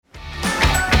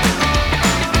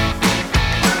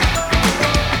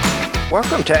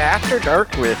Welcome to After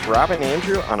Dark with Rob and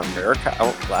Andrew on America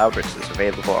Out Loud, which is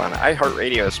available on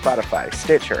iHeartRadio, Spotify,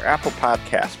 Stitcher, Apple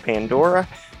Podcasts, Pandora,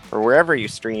 or wherever you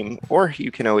stream. Or you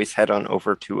can always head on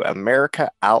over to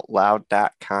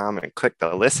AmericaOutloud.com and click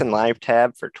the Listen Live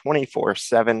tab for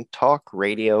 24/7 talk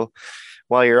radio.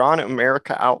 While you're on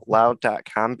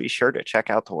AmericaOutloud.com, be sure to check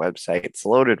out the website. It's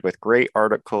loaded with great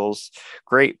articles,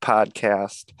 great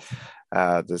podcast.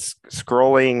 The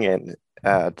scrolling and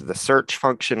the search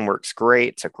function works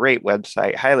great. It's a great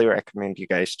website. Highly recommend you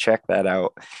guys check that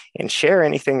out and share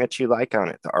anything that you like on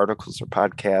it, the articles or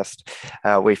podcast.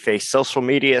 We face social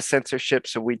media censorship,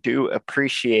 so we do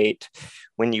appreciate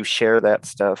when you share that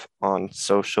stuff on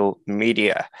social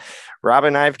media. Rob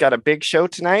and I've got a big show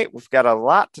tonight. We've got a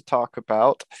lot to talk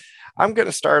about. I'm going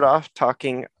to start off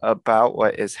talking about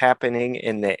what is happening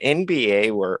in the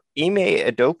NBA, where Ime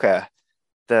Udoka,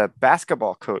 the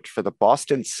basketball coach for the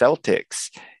Boston Celtics,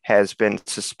 has been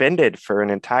suspended for an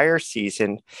entire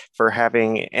season for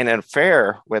having an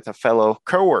affair with a fellow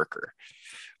coworker.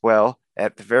 Well,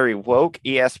 at the very woke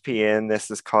ESPN, this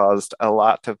has caused a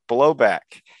lot of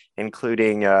blowback,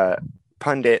 including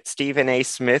pundit Stephen A.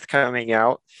 Smith coming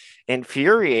out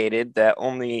infuriated that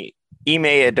only Ime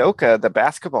Udoka, the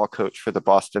basketball coach for the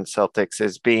Boston Celtics,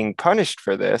 is being punished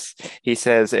for this. He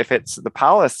says if it's the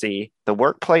policy, the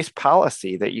workplace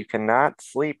policy, that you cannot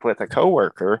sleep with a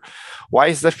coworker, why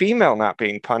is the female not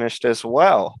being punished as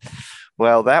well?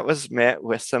 Well, that was met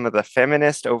with some of the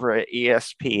feminists over at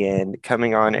ESPN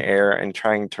coming on air and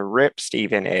trying to rip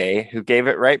Stephen A., who gave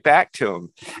it right back to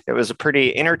him. It was a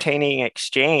pretty entertaining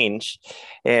exchange,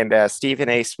 and Stephen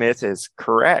A. Smith is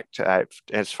correct.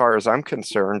 As far as I'm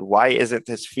concerned, why isn't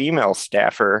this female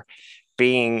staffer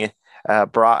being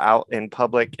brought out in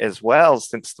public as well,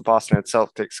 since the Boston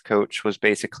Celtics coach was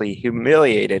basically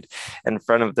humiliated in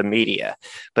front of the media?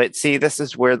 But see, this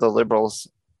is where the liberals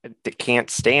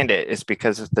can't stand it, is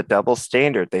because of the double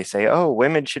standard. They say, oh,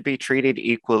 women should be treated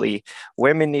equally.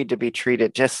 Women need to be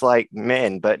treated just like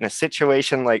men. But in a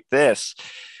situation like this,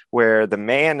 where the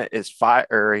man is fired,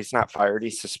 or he's not fired,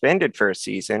 he's suspended for a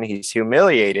season, he's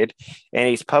humiliated, and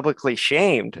he's publicly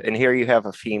shamed. And here you have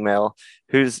a female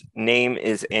whose name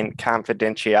is in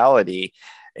confidentiality.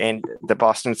 And the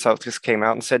Boston Celtics came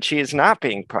out and said she is not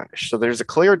being punished. So there's a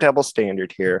clear double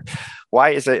standard here.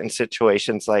 Why is it in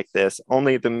situations like this,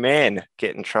 only the men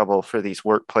get in trouble for these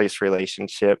workplace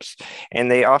relationships, and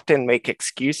they often make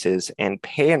excuses and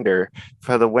pander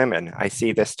for the women? I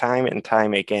see this time and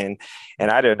time again. And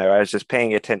I don't know, I was just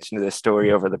paying attention to this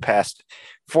story over the past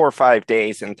 4 or 5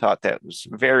 days and thought that was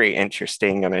very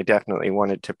interesting. And I definitely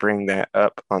wanted to bring that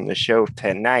up on the show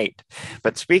tonight.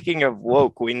 But speaking of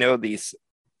woke, we know these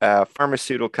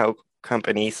pharmaceutical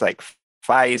companies like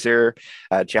Pfizer,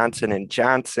 Johnson and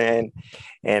Johnson,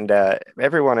 and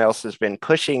everyone else has been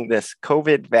pushing this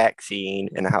COVID vaccine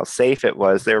and how safe it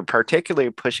was. They were particularly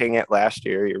pushing it last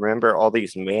year. You remember all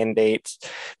these mandates.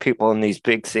 People in these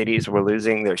big cities were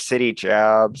losing their city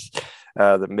jobs.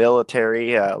 The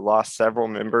military lost several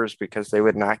members because they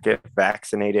would not get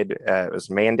vaccinated. It was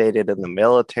mandated in the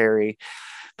military.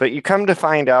 But you come to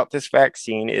find out this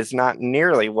vaccine is not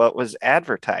nearly what was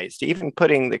advertised. Even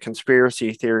putting the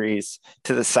conspiracy theories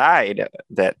to the side,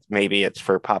 that maybe it's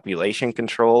for population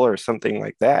control or something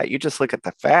like that, you just look at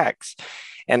the facts.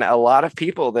 And a lot of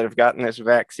people that have gotten this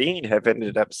vaccine have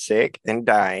ended up sick and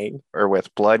dying, or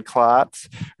with blood clots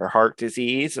or heart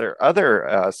disease or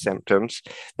other symptoms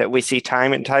that we see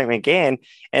time and time again.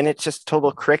 And it's just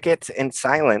total crickets and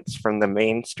silence from the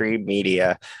mainstream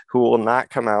media, who will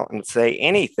not come out and say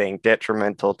anything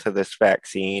detrimental to this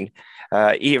vaccine,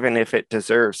 even if it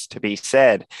deserves to be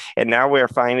said. And now we're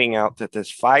finding out that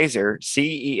this Pfizer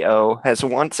CEO has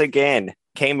once again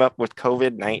came up with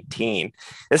COVID-19.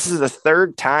 This is the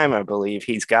third time, I believe,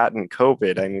 he's gotten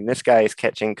COVID. I mean, this guy is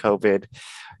catching COVID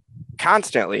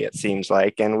constantly, it seems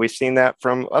like. And we've seen that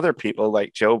from other people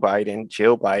like Joe Biden,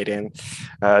 Jill Biden.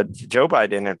 Joe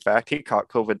Biden, in fact, he caught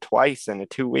COVID twice in a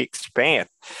 2-week span.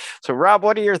 So, Rob,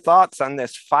 what are your thoughts on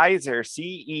this Pfizer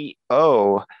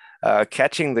CEO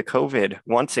catching the COVID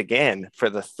once again for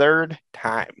the third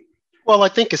time? Well, I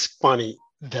think it's funny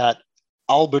that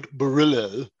Albert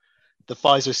Bourla, the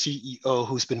Pfizer CEO,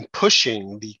 who's been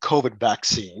pushing the COVID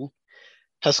vaccine,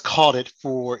 has caught it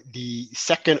for the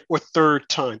second or third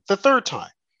time. The third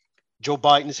time. Joe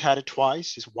Biden's had it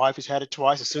twice. His wife has had it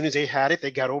twice. As soon as they had it,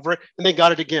 they got over it, and they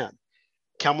got it again.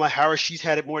 Kamala Harris, she's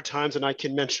had it more times than I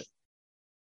can mention.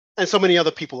 And so many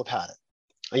other people have had it.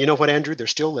 And you know what, Andrew? They're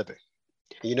still living.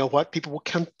 And you know what? People will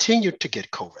continue to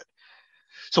get COVID.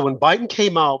 So when Biden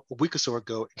came out a week or so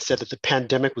ago and said that the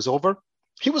pandemic was over,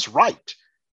 he was right.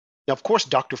 Now, of course,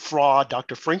 Dr. Fraud,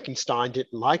 Dr. Frankenstein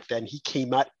didn't like that. And he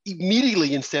came out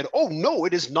immediately and said, oh, no,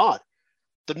 it is not.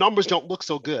 The numbers don't look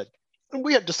so good. And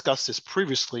we had discussed this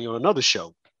previously on another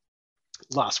show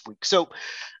last week. So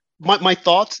my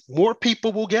thoughts, more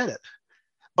people will get it.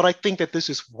 But I think that this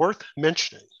is worth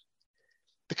mentioning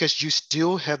because you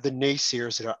still have the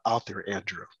naysayers that are out there,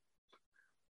 Andrew,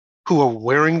 who are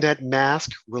wearing that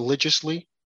mask religiously,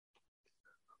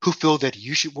 who feel that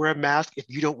you should wear a mask. If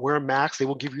you don't wear a mask, they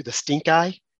will give you the stink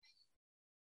eye.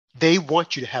 They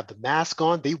want you to have the mask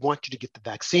on. They want you to get the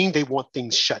vaccine. They want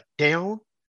things shut down.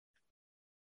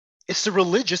 It's the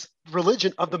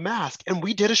religion of the mask. And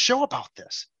we did a show about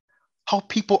this, how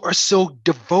people are so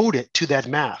devoted to that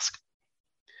mask.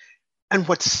 And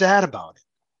what's sad about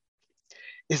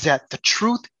it is that the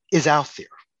truth is out there,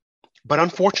 but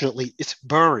unfortunately, it's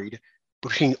buried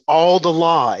between all the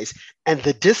lies and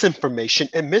the disinformation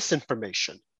and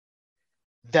misinformation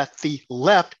that the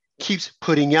left keeps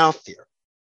putting out there.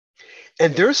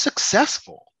 And they're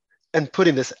successful in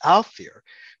putting this out there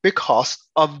because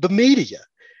of the media.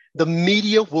 The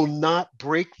media will not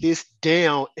break this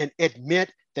down and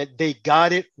admit that they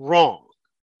got it wrong.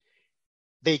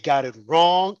 They got it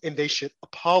wrong and they should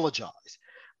apologize.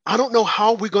 I don't know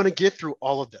how we're going to get through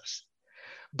all of this,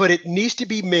 but it needs to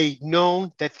be made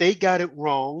known that they got it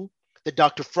wrong, that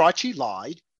Dr. Fauci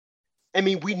lied. I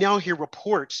mean, we now hear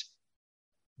reports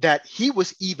that he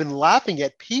was even laughing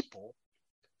at people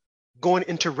going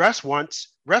into restaurants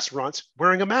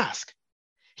wearing a mask.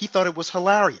 He thought it was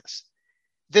hilarious.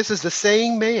 This is the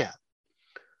same man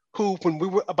who, when we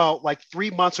were about like 3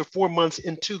 months or 4 months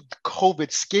into the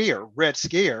COVID scare, Red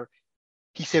Scare,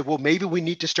 he said, well, maybe we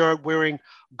need to start wearing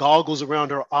goggles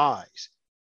around our eyes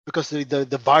because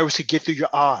the virus could get through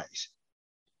your eyes.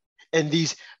 And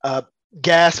these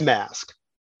gas masks.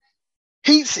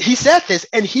 He said this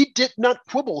and he did not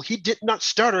quibble. He did not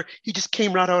stutter. He just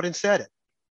came right out and said it.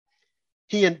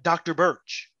 He and Dr.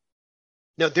 Birch.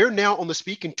 Now they're now on the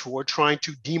speaking tour trying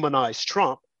to demonize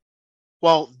Trump.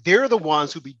 Well, they're the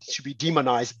ones who should be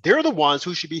demonized. They're the ones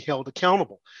who should be held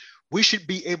accountable. We should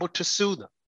be able to sue them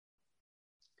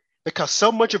because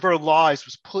so much of our lives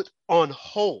was put on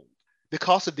hold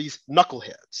because of these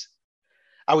knuckleheads.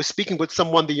 I was speaking with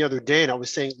someone the other day and I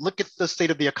was saying, look at the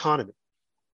state of the economy.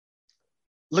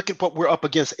 Look at what we're up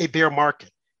against, a bear market.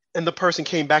 And the person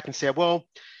came back and said, well,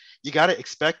 you got to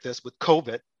expect this with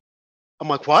COVID. I'm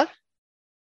like, what?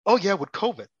 Oh yeah, with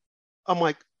COVID. I'm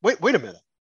like, wait a minute.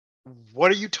 What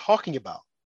are you talking about?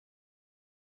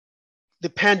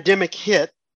 The pandemic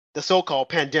hit, the so-called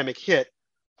pandemic hit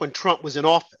when Trump was in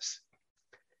office.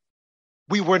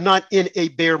 We were not in a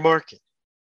bear market.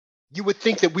 You would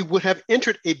think that we would have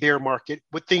entered a bear market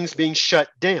with things being shut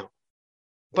down,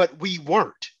 but we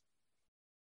weren't.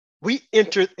 We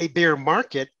entered a bear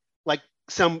market like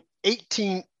some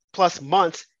 18 plus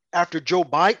months after Joe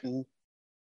Biden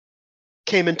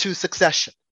came into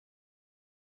succession.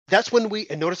 That's when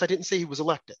and notice I didn't say he was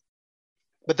elected,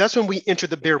 but that's when we entered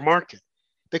the bear market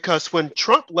because when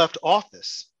Trump left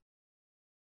office,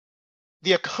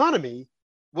 the economy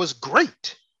was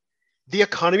great. The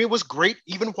economy was great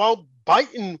even while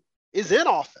Biden is in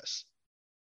office.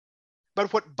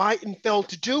 But what Biden failed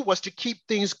to do was to keep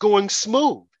things going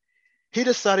smooth. He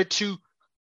decided to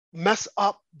mess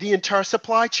up the entire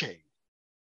supply chain.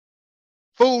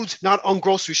 Food's not on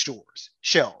grocery stores'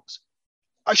 shelves.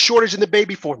 A shortage in the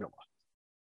baby formula.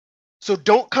 So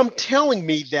don't come telling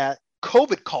me that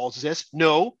COVID caused this.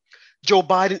 No, Joe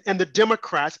Biden and the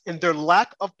Democrats and their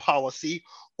lack of policy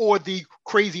or the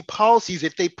crazy policies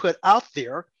that they put out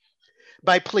there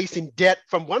by placing debt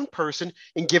from one person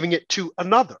and giving it to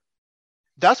another.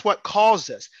 That's what caused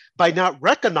this, by not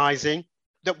recognizing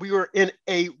that we were in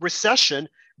a recession,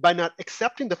 by not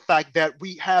accepting the fact that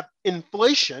we have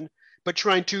inflation, but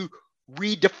trying to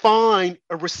redefine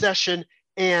a recession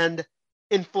and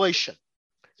inflation.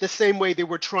 The same way they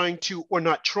were trying to, or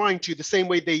not trying to, the same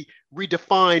way they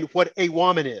redefine what a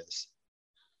woman is.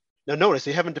 Now notice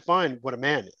they haven't defined what a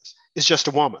man is. It's just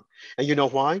a woman. And you know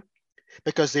why?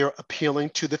 Because they're appealing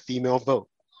to the female vote.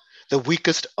 The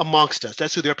weakest amongst us.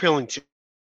 That's who they're appealing to.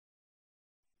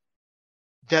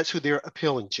 That's who they're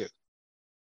appealing to.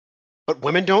 But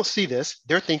women don't see this.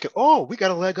 They're thinking, oh, we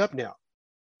got a leg up now.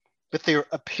 But they're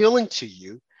appealing to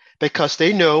you because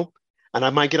they know, and I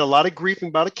might get a lot of grief and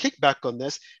about a kickback on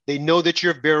this, they know that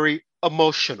you're very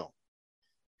emotional.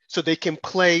 So they can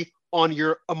play on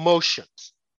your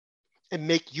emotions and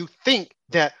make you think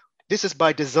that this is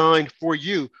by design for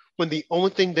you when the only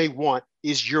thing they want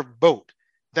is your vote.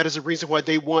 That is the reason why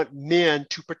they want men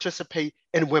to participate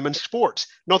in women's sports.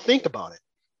 Now think about it.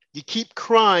 You keep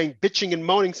crying, bitching and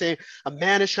moaning, saying a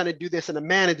man is trying to do this and a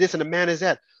man is this and a man is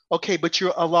that. Okay, but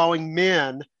you're allowing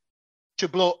men to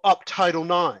blow up Title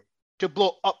IX, to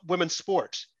blow up women's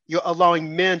sports. You're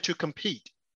allowing men to compete.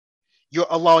 You're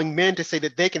allowing men to say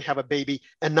that they can have a baby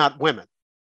and not women.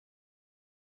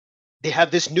 They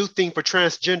have this new thing for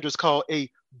transgenders called a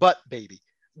butt baby.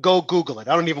 Go Google it.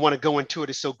 I don't even want to go into it.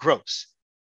 It's so gross.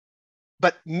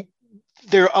 But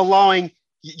they're allowing,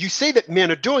 you say that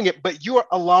men are doing it, but you're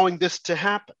allowing this to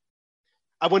happen.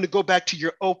 I want to go back to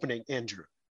your opening, Andrew,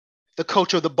 the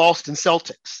coach of the Boston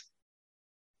Celtics.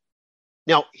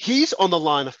 Now, he's on the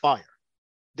line of fire.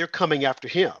 They're coming after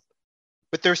him,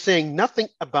 but they're saying nothing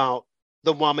about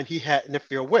the woman he had an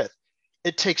affair with.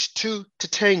 It takes two to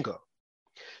tango.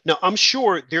 Now, I'm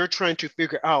sure they're trying to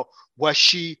figure out,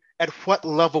 at what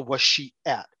level was she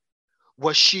at?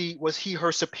 Was he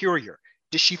her superior?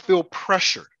 Did she feel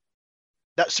pressured?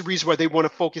 That's the reason why they want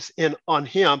to focus in on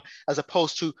him as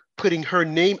opposed to putting her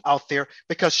name out there,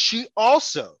 because she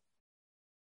also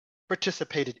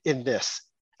participated in this.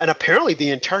 And apparently the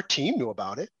entire team knew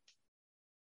about it.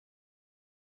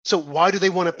 So why do they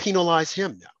want to penalize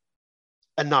him now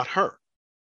and not her?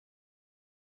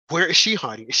 Where is she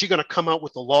hiding? Is she going to come out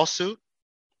with a lawsuit?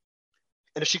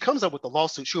 And if she comes out with a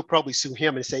lawsuit, she'll probably sue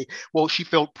him and say, well, she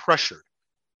felt pressured.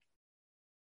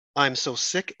 I'm so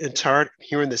sick and tired of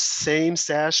hearing the same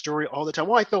sad story all the time.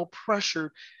 Well, I felt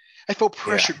pressured. I felt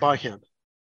pressured by him.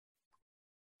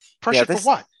 Pressured for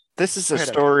what? This is a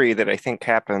story that I think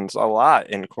happens a lot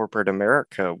in corporate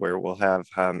America, where we'll have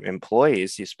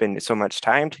employees who spend so much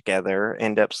time together,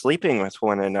 end up sleeping with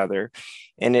one another.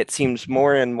 And it seems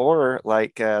more and more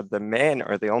like the men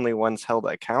are the only ones held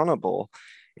accountable.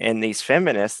 And these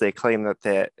feminists, they claim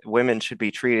that women should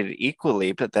be treated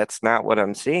equally, but that's not what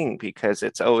I'm seeing, because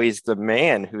it's always the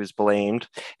man who's blamed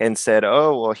and said,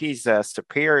 oh, well, he's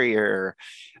superior.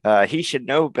 He should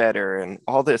know better and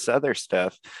all this other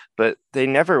stuff, but they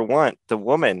never want the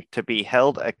woman to be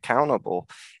held accountable.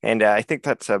 And I think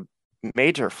that's a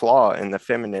major flaw in the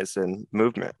feminism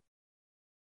movement.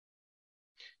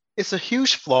 It's a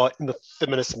huge flaw in the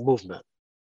feminist movement.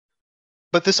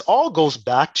 But this all goes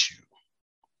back to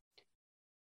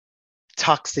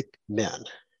toxic men.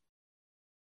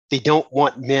 They don't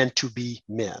want men to be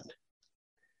men.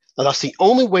 Now, that's the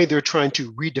only way they're trying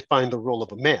to redefine the role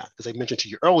of a man. As I mentioned to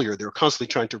you earlier, they're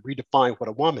constantly trying to redefine what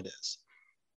a woman is.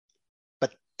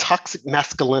 But toxic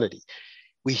masculinity,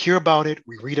 we hear about it,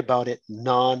 we read about it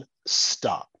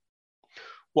non-stop.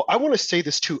 Well, I want to say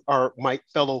this to my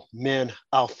fellow men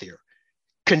out there.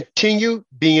 Continue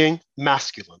being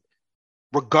masculine,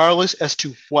 regardless as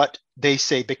to what they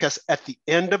say, because at the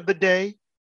end of the day,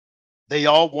 they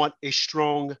all want a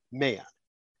strong man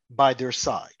by their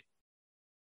side.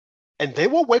 And they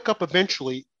will wake up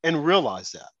eventually and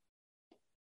realize that.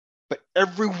 But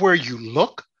everywhere you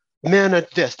look, men are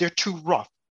this, they're too rough.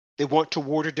 They want to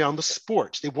water down the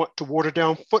sports. They want to water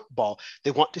down football.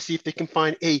 They want to see if they can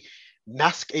find a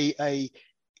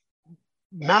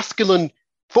masculine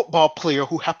football player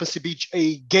who happens to be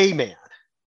a gay man.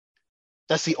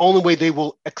 That's the only way they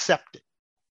will accept it.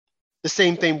 The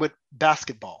same thing with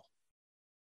basketball.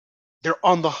 They're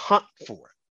on the hunt for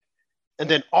it. And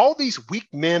then all these weak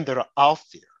men that are out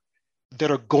there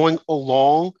that are going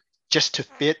along just to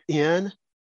fit in,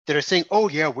 that are saying, oh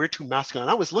yeah, we're too masculine.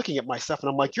 I was looking at myself and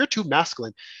I'm like, you're too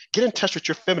masculine. Get in touch with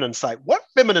your feminine side. What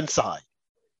feminine side?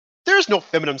 There's no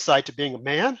feminine side to being a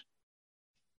man.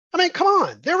 I mean, come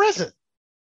on, there isn't.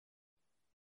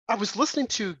 I was listening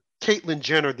to Caitlyn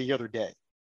Jenner the other day,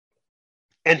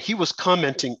 and he was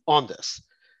commenting on this.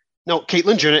 Now,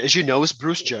 Caitlyn Jenner, as you know, is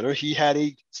Bruce Jenner. He had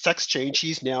a sex change.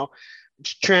 He's now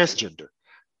transgender.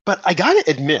 But I got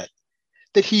to admit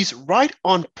that he's right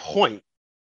on point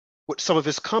with some of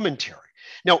his commentary.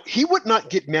 Now, he would not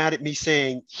get mad at me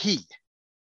saying he,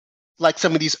 like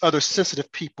some of these other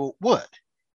sensitive people would.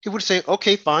 He would say,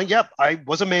 okay, fine, yep, I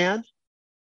was a man.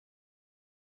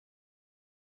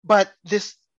 But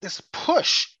this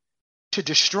push to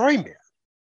destroy men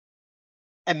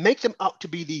and make them out to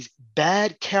be these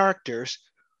bad characters.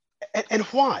 And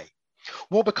why?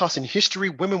 Well, because in history,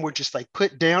 women were just like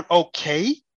put down.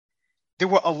 Okay. There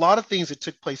were a lot of things that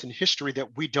took place in history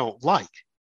that we don't like,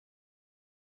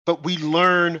 but we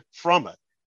learn from it.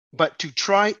 But to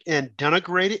try and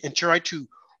denigrate it and try to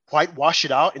whitewash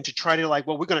it out and to try to like,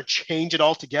 well, we're going to change it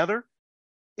all together,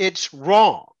 it's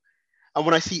wrong. And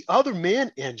when I see other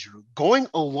men, Andrew, going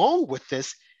along with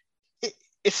this,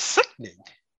 it's sickening.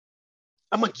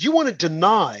 I'm like, you want to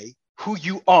deny who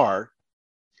you are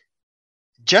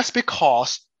just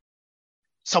because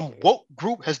some woke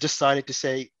group has decided to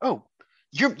say, oh,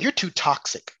 you're too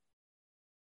toxic.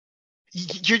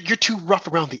 You're too rough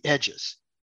around the edges.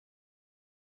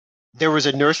 There was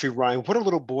a nursery rhyme. What are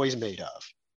little boys made of?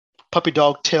 Puppy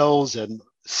dog tails and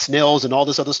snails and all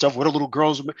this other stuff. What are little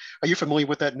girls? Are you familiar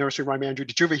with that nursery rhyme, Andrew?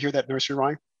 Did you ever hear that nursery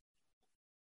rhyme?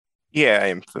 Yeah, I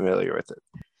am familiar with it.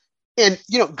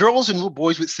 And, girls and little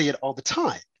boys would say it all the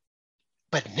time.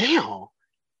 But now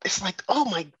it's like, oh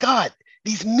my God,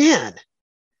 these men.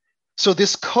 So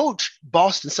this coach,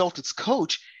 Boston Celtics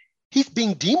coach, he's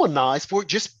being demonized for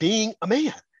just being a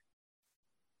man.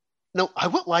 Now, I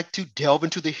would like to delve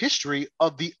into the history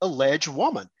of the alleged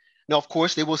woman. Now, of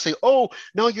course, they will say, oh,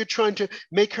 now you're trying to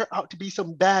make her out to be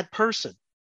some bad person.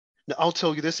 Now, I'll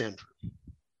tell you this, Andrew.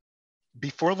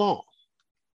 Before long,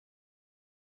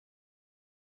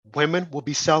 women will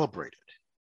be celebrated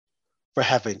for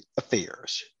having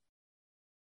affairs.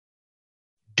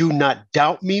 Do not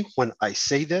doubt me when I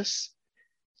say this.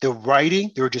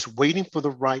 They're just waiting for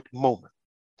the right moment.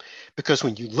 Because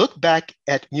when you look back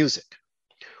at music,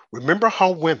 remember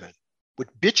how women would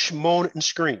bitch, moan, and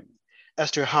scream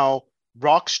as to how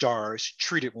rock stars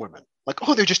treated women. Like,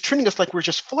 oh, they're just treating us like we're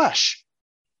just flesh.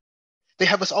 They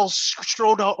have us all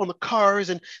strolled out on the cars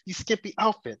and these skimpy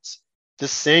outfits. The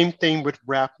same thing with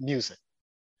rap music.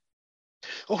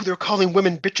 Oh, they're calling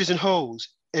women bitches and hoes.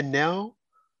 And now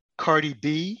Cardi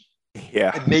B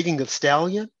and Megan Thee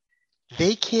Stallion,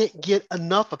 they can't get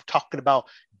enough of talking about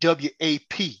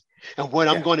WAP and what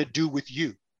I'm going to do with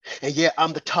you. And yeah,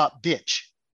 I'm the top bitch.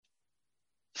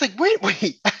 It's like,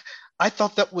 wait. I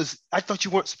thought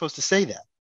you weren't supposed to say that.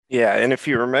 Yeah, and if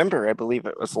you remember, I believe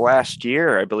it was last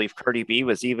year, I believe Cardi B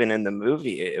was even in the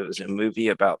movie. It was a movie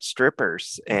about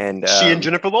strippers. And she and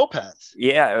Jennifer Lopez.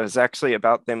 Yeah, it was actually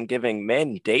about them giving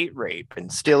men date rape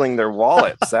and stealing their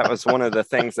wallets. That was one of the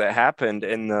things that happened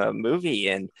in the movie.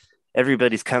 And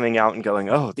everybody's coming out and going,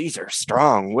 oh, these are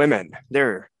strong women.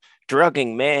 They're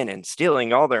drugging men and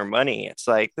stealing all their money. It's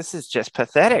like, this is just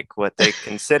pathetic what they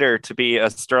consider to be a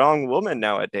strong woman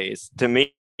nowadays. To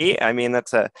me, I mean,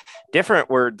 that's a different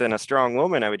word than a strong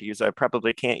woman I would use. I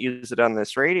probably can't use it on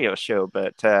this radio show,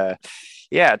 but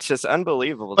yeah, it's just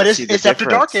unbelievable. But it's after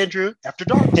dark, Andrew. After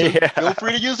dark. So feel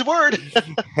free to use the word.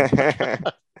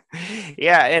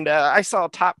 Yeah, and I saw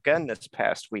Top Gun this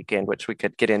past weekend, which we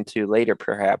could get into later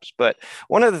perhaps. But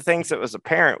one of the things that was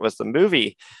apparent was the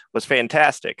movie was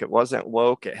fantastic. It wasn't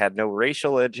woke. It had no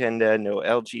racial agenda, no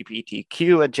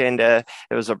LGBTQ agenda.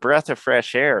 It was a breath of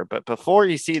fresh air. But before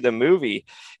you see the movie,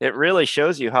 it really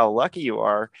shows you how lucky you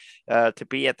are to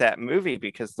be at that movie,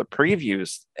 because the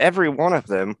previews, every one of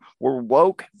them were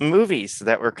woke movies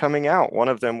that were coming out. One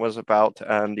of them was about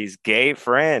these gay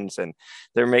friends, and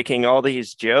they're making all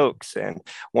these jokes. And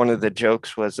one of the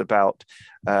jokes was about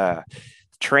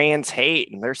trans hate,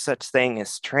 and there's such thing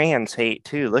as trans hate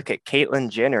too. Look at Caitlyn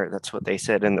Jenner. That's what they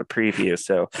said in the preview.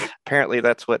 So apparently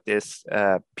that's what this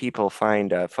people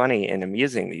find funny and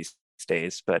amusing these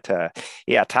days. But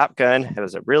yeah, Top Gun, it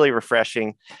was a really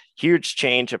refreshing, huge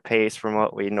change of pace from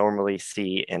what we normally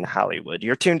see in Hollywood.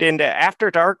 You're tuned into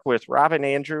After Dark with Rob and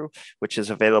Andrew, which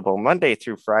is available Monday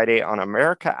through Friday on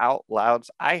America Out Loud's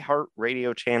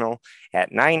iHeartRadio channel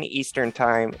at 9 Eastern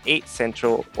Time, 8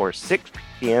 Central, or 6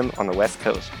 p.m. on the West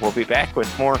Coast. We'll be back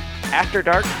with more After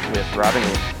Dark with Rob and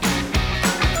Andrew.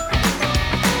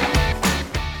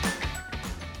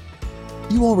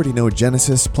 You already know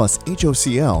Genesis plus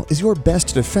HOCl is your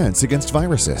best defense against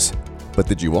viruses. But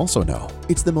did you also know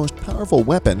it's the most powerful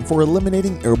weapon for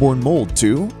eliminating airborne mold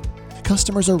too?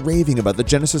 Customers are raving about the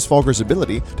Genesis Fogger's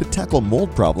ability to tackle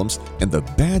mold problems and the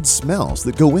bad smells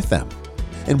that go with them.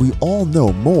 And we all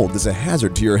know mold is a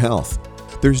hazard to your health.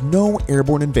 There's no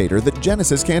airborne invader that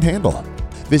Genesis can't handle.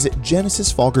 Visit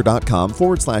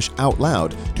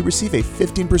genesisfogger.com/outloud to receive a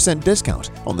 15%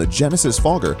 discount on the Genesis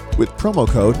Fogger with promo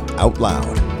code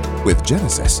OUTLOUD. With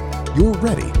Genesis, you're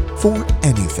ready for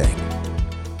anything.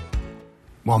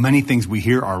 While many things we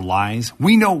hear are lies,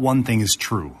 we know one thing is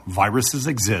true. Viruses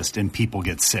exist and people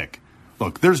get sick.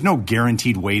 Look, there's no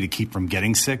guaranteed way to keep from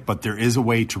getting sick, but there is a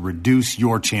way to reduce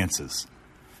your chances.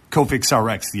 Cofix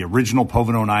RX, the original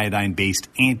povidone iodine-based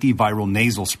antiviral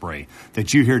nasal spray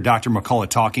that you hear Dr. McCullough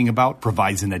talking about,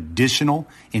 provides an additional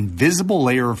invisible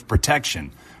layer of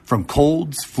protection from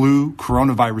colds, flu,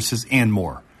 coronaviruses, and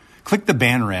more. Click the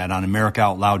banner ad on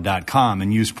AmericaOutloud.com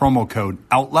and use promo code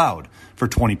OUTLOUD for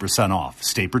 20% off.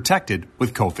 Stay protected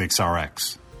with Cofix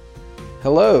RX.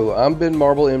 Hello, I'm Ben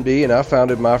Marble, MD, and I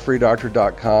founded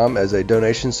MyFreeDoctor.com as a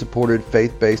donation-supported,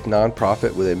 faith-based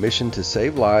nonprofit with a mission to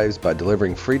save lives by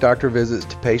delivering free doctor visits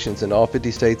to patients in all 50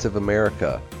 states of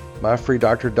America.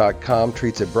 MyFreeDoctor.com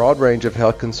treats a broad range of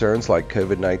health concerns like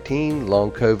COVID-19, long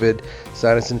COVID,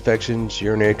 sinus infections,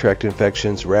 urinary tract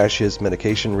infections, rashes,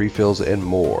 medication refills, and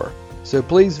more. So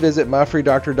please visit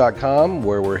myfreedoctor.com,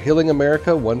 where we're healing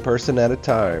America one person at a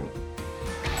time.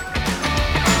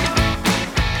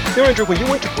 Now, Andrew, when you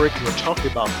went to break, you were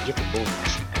talking about the different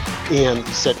movies. And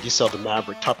you said you saw the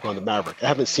Maverick, Top Gun the Maverick. I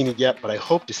haven't seen it yet, but I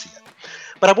hope to see it.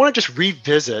 But I want to just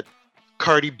revisit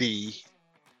Cardi B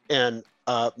and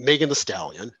Megan Thee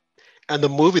Stallion and the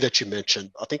movie that you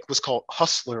mentioned. I think it was called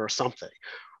Hustler or something,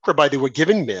 whereby they were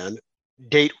giving men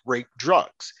date rape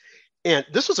drugs. And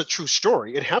this was a true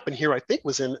story. It happened here, I think,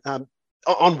 was in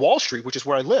on Wall Street, which is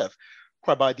where I live,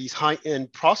 whereby these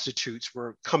high-end prostitutes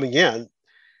were coming in.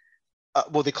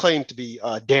 They claimed to be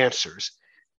dancers,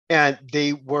 and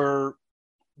they were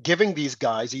giving these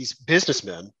guys, these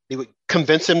businessmen, they would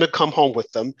convince them to come home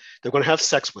with them. They're going to have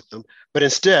sex with them, but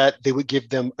instead they would give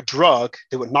them a drug.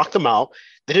 They would knock them out.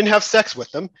 They didn't have sex with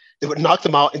them. They would knock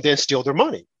them out and then steal their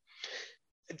money.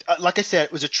 Like I said,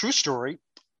 it was a true story.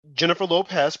 Jennifer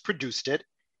Lopez produced it,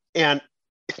 and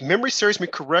if memory serves me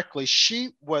correctly,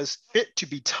 she was fit to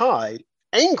be tied,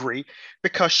 angry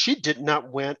because she did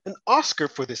not win an Oscar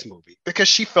for this movie because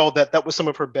she felt that that was some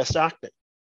of her best acting.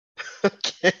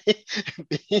 Okay,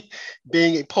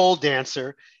 being a pole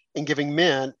dancer and giving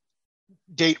men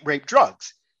date rape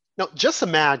drugs. Now, just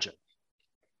imagine,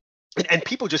 and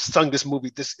people just sung this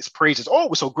movie, this is praises. Oh,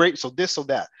 it was so great, so this, so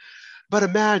that. But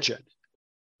imagine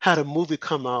had a movie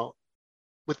come out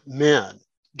with men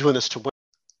doing this to women,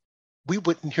 we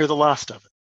wouldn't hear the last of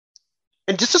it.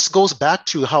 And this just goes back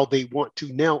to how they want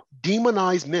to now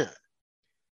demonize men.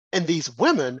 And these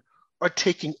women are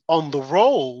taking on the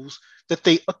roles that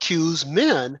they accuse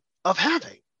men of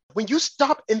having. When you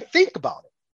stop and think about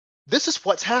it, this is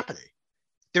what's happening.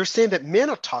 They're saying that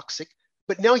men are toxic,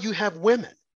 but now you have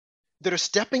women that are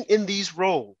stepping in these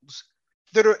roles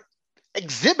that are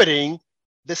exhibiting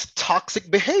this toxic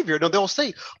behavior. Now they'll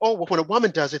say, oh, well, when a woman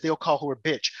does it, they'll call her a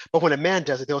bitch. But when a man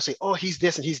does it, they'll say, oh, he's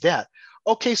this and he's that.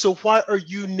 Okay, so why are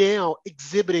you now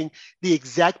exhibiting the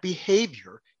exact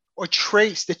behavior or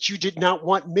traits that you did not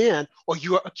want men, or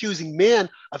you are accusing men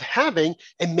of having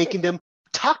and making them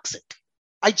toxic?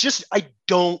 I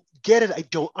don't get it. I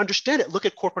don't understand it. Look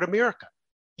at corporate America.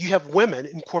 You have women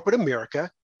in corporate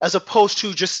America, as opposed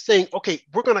to just saying, okay,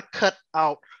 we're going to cut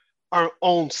out our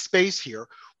own space here.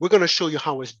 We're going to show you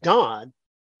how it's done.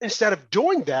 Instead of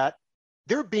doing that,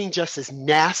 they're being just as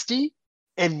nasty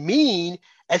and mean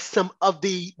as some of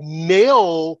the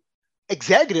male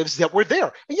executives that were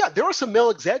there. And yeah, there are some male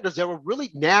executives that were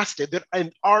really nasty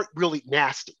and are really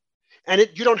nasty. And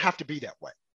you don't have to be that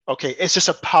way. Okay, it's just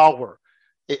a power.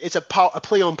 It's a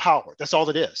play on power. That's all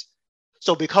it is.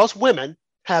 So because women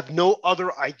have no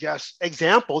other, I guess,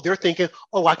 example, they're thinking,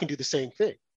 oh, I can do the same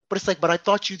thing. But it's like, but I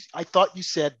thought you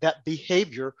said that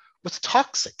behavior was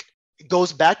toxic. It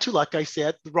goes back to, like I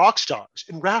said, the rock stars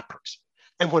and rappers.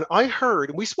 And when I heard,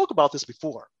 and we spoke about this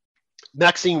before,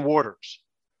 Maxine Waters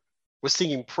was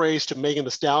singing praise to Megan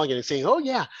Thee Stallion and saying, oh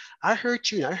yeah, I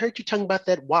heard you talking about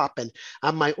that WAP. And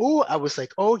I'm like, I was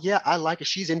like, oh yeah, I like it.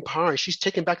 She's in power. She's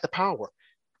taking back the power.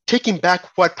 Taking back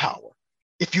what power?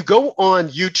 If you go on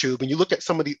YouTube and you look at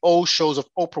some of the old shows of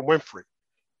Oprah Winfrey,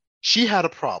 she had a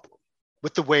problem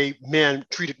with the way men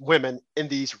treated women in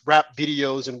these rap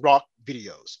videos and rock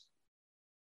videos.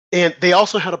 And they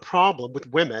also had a problem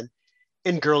with women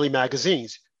in girly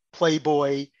magazines,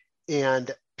 Playboy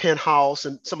and Penthouse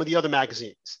and some of the other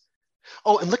magazines.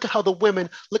 Oh, and look at how the women,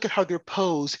 look at how they're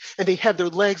posed and they have their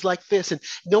legs like this and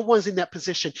no one's in that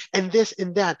position and this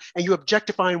and that, and you're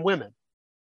objectifying women.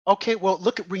 Okay, well,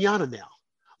 look at Rihanna now.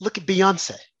 Look at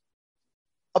Beyonce,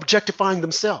 objectifying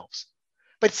themselves.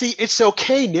 But see, it's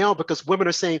okay now because women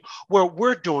are saying, well,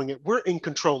 we're doing it. We're in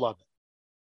control of it.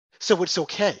 So it's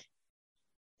okay.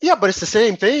 Yeah, but it's the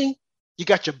same thing. You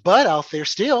got your butt out there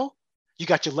still. You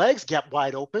got your legs gapped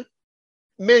wide open.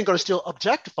 Men going to still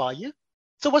objectify you.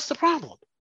 So what's the problem?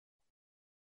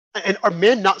 And are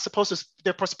men not supposed to,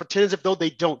 they're supposed to pretend as if though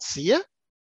they don't see it?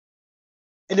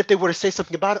 And if they were to say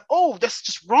something about it, oh, that's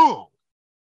just wrong.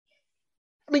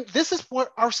 I mean, this is where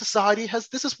our society has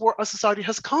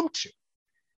come to.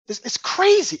 It's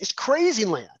crazy. It's crazy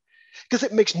land because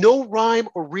it makes no rhyme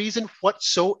or reason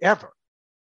whatsoever.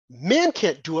 Men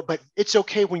can't do it, but it's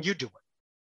okay when you do it.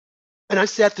 And I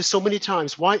said this so many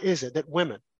times. Why is it that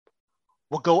women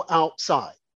will go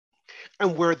outside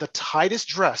and wear the tightest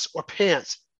dress or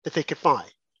pants that they could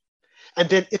find? And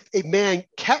then if a man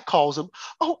catcalls them,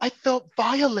 oh, I felt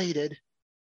violated.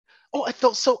 Oh, I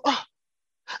felt so,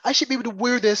 I should be able to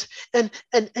wear this and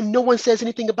no one says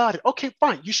anything about it. Okay,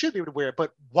 fine, you should be able to wear it,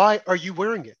 but why are you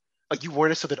wearing it? Are you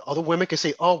wearing it so that other women can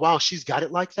say, oh, wow, she's got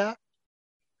it like that?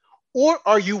 Or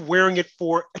are you wearing it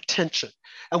for attention?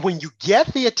 And when you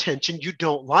get the attention, you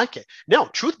don't like it. Now,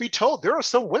 truth be told, there are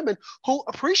some women who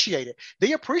appreciate it.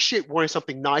 They appreciate wearing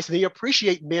something nice, and they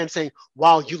appreciate men saying,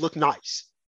 wow, you look nice.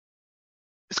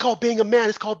 It's called being a man.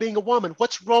 It's called being a woman.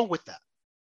 What's wrong with that?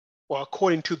 Well,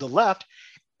 according to the left,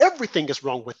 everything is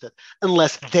wrong with it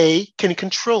unless they can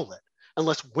control it,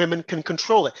 unless women can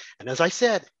control it. And as I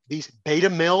said, these beta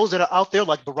males that are out there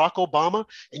like Barack Obama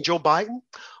and Joe Biden,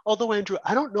 although, Andrew,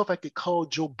 I don't know if I could call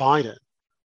Joe Biden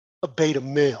a beta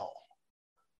male,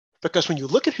 because when you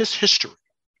look at his history,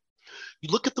 you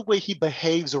look at the way he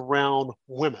behaves around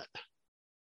women,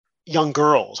 young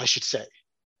girls, I should say.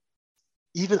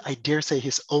 Even, I dare say,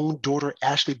 his own daughter,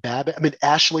 Ashley Biden.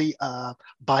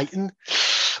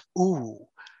 Ooh,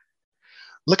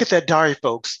 look at that diary,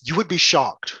 folks. You would be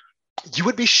shocked. You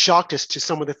would be shocked as to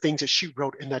some of the things that she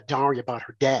wrote in that diary about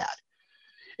her dad.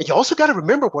 And you also got to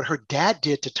remember what her dad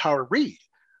did to Tara Reid,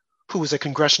 who was a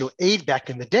congressional aide back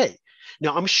in the day.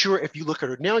 Now, I'm sure if you look at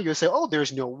her now, you'll say, oh,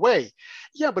 there's no way.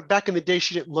 Yeah, but back in the day,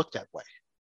 she didn't look that way.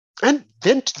 And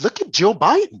then look at Jill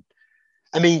Biden.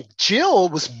 I mean, Jill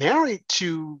was married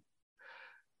to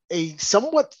a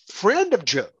somewhat friend of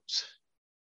Joe's.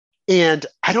 And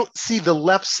I don't see the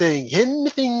left saying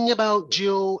anything about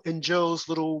Jill and Joe's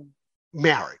little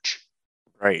marriage.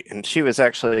 Right. And she was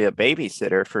actually a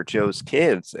babysitter for Joe's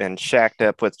kids and shacked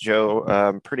up with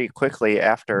Joe pretty quickly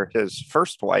after his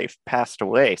first wife passed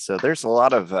away. So there's a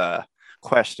lot of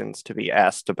questions to be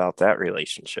asked about that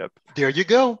relationship. There you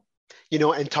go. You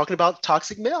know, and talking about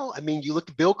toxic male, I mean, you look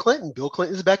at Bill Clinton. Bill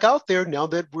Clinton's back out there now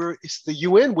that it's the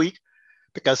UN week,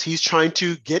 because he's trying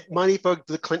to get money for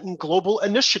the Clinton Global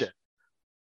Initiative.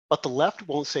 But the left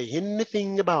won't say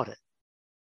anything about it.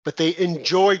 But they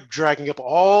enjoy dragging up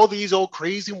all these old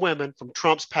crazy women from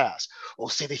Trump's past. Oh,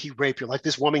 say that he raped you, like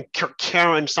this woman,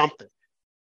 Karen something,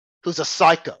 who's a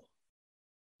psycho.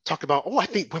 Talk about, oh, I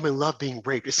think women love being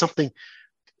raped. There's something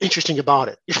interesting about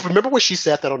it. You remember when she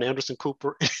said that on Anderson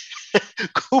Cooper?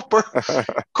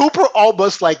 Cooper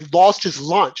almost like lost his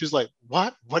lunch. He was like,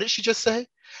 what? What did she just say?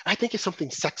 I think it's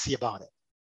something sexy about it.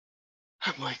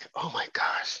 I'm like, oh my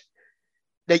gosh.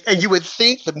 And you would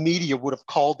think the media would have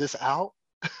called this out,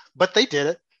 but they did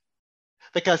it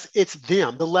because it's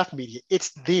them, the left media,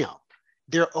 it's them.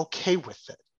 They're okay with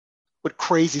it, with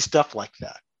crazy stuff like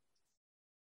that.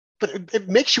 But it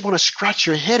makes you want to scratch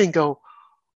your head and go,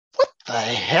 what the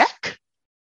heck?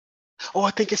 Oh,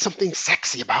 I think it's something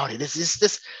sexy about it. Is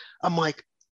this? I'm like,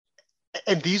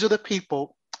 and these are the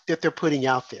people that they're putting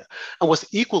out there. And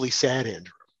what's equally sad,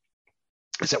 Andrew,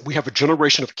 is that we have a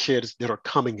generation of kids that are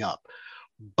coming up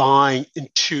buying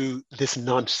into this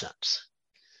nonsense,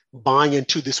 buying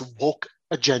into this woke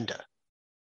agenda.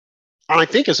 And I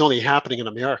think it's only happening in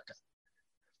America.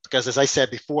 Because as I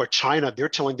said before, China, they're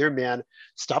telling their men,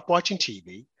 stop watching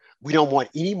TV. We don't want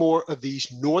any more of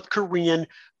these North Korean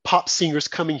pop singers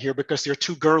coming here because they're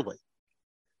too girly.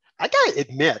 I gotta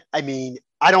admit, I mean,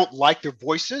 I don't like their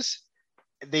voices.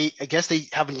 I guess they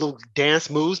have a little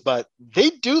dance moves, but they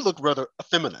do look rather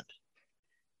effeminate.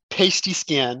 Pasty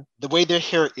skin, the way their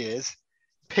hair is,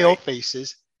 pale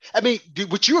faces. I mean,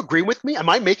 would you agree with me? Am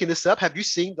I making this up? Have you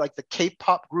seen like the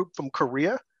K-pop group from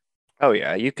Korea? Oh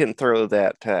yeah, you can throw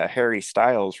that Harry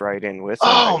Styles right in with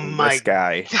this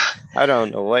guy. I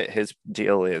don't know what his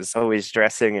deal is. Always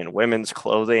dressing in women's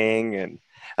clothing, and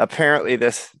apparently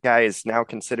this guy is now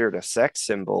considered a sex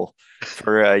symbol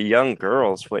for young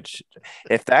girls. Which,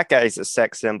 if that guy's a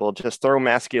sex symbol, just throw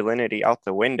masculinity out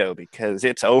the window because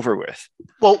it's over with.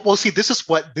 Well, see, this is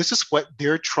what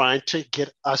they're trying to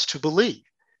get us to believe.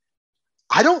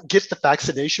 I don't get the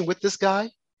fascination with this guy.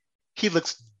 He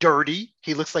looks dirty.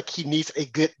 He looks like he needs a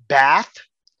good bath.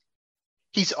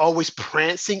 He's always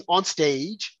prancing on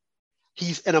stage.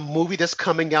 He's in a movie that's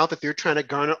coming out that they're trying to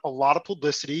garner a lot of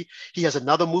publicity. He has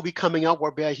another movie coming out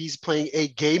where he's playing a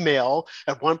gay male.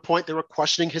 At one point, they were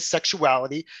questioning his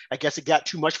sexuality. I guess it got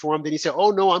too much for him. Then he said,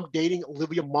 oh, no, I'm dating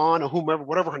Olivia Munn or whomever,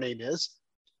 whatever her name is.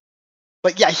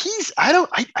 But yeah,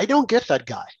 I don't get that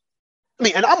guy. I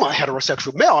mean, and I'm a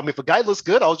heterosexual male. I mean, if a guy looks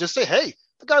good, I'll just say, hey,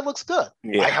 the guy looks good.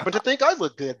 Yeah. I happen to think I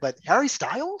look good, but Harry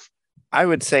Styles? I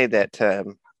would say that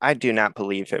I do not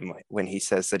believe him when he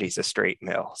says that he's a straight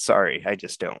male. Sorry, I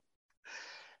just don't.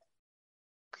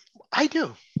 I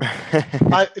do.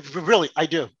 I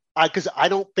do. Because I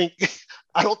don't think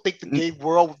the gay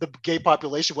world, the gay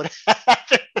population would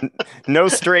happen. No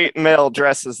straight male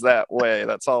dresses that way.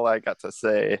 That's all I got to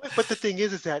say. But the thing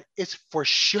is that it's for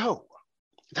show.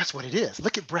 That's what it is.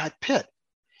 Look at Brad Pitt.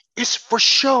 It's for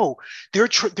show. They're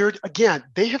again,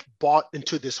 they have bought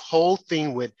into this whole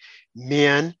thing with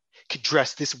men could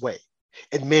dress this way.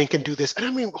 and men can do this. And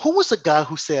I mean, who was the guy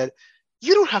who said,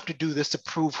 you don't have to do this to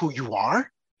prove who you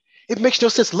are? It makes no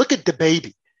sense. Look at the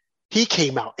baby. He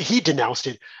came out, he denounced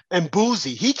it. And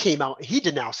Boozy, he came out, he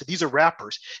denounced it. These are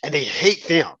rappers, and they hate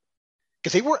them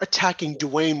because they were attacking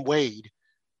Dwayne Wade,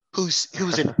 who's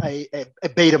a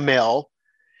beta male.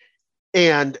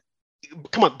 And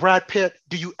come on, Brad Pitt,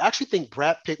 do you actually think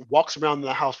Brad Pitt walks around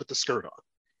the house with the skirt on?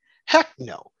 Heck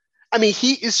no. I mean,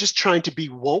 he is just trying to be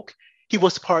woke. He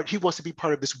wants to be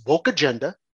part of this woke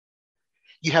agenda.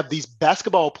 You have these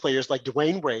basketball players like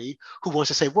Dwayne Wade who wants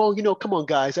to say, well, come on,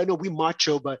 guys, I know we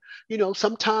macho, but,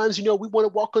 sometimes, we want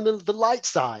to walk on the light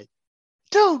side.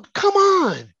 Dude, come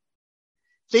on.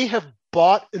 They have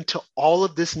bought into all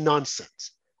of this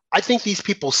nonsense. I think these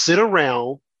people sit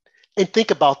around and think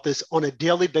about this on a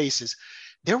daily basis.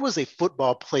 There was a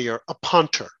football player, a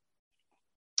punter.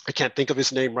 I can't think of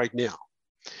his name right now.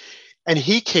 And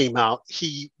he came out,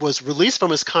 he was released from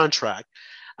his contract.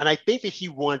 And I think that he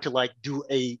wanted to do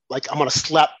I'm going to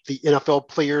slap the NFL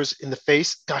players in the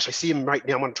face. Gosh, I see him right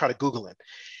now. I'm going to try to Google him.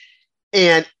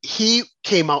 And he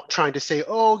came out trying to say,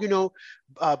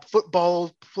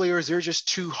 football players, they're just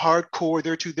too hardcore.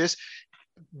 They're too this.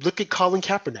 Look at Colin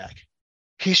Kaepernick.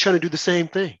 He's trying to do the same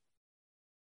thing.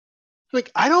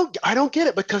 I don't get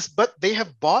it but they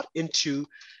have bought into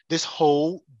this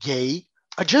whole gay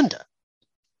agenda.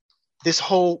 This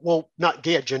whole, well, not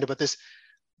gay agenda, but this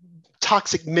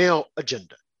toxic male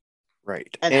agenda,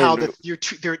 right? And how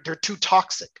they're too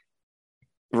toxic,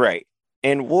 right?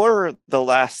 And we're the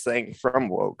last thing from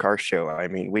woke, our show. I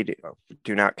mean, we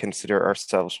do not consider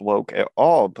ourselves woke at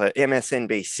all, but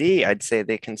MSNBC, I'd say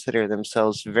they consider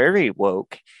themselves very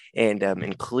woke and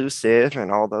inclusive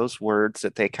and all those words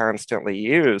that they constantly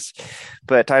use.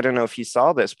 But I don't know if you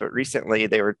saw this, but recently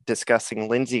they were discussing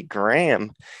Lindsey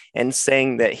Graham and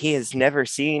saying that he has never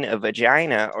seen a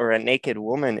vagina or a naked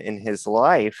woman in his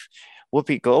life.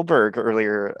 Whoopi Goldberg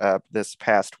earlier this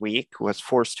past week was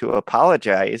forced to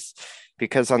apologize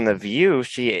because on The View,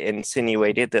 she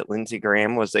insinuated that Lindsey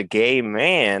Graham was a gay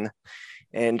man.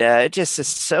 And it just is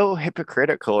so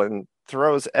hypocritical and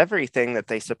throws everything that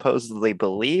they supposedly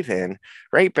believe in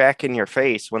right back in your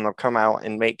face when they'll come out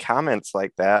and make comments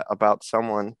like that about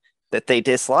someone that they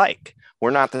dislike.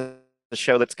 We're not the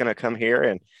show that's going to come here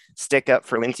and stick up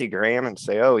for Lindsey Graham and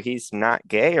say, oh, he's not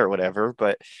gay or whatever,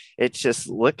 but it's just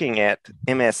looking at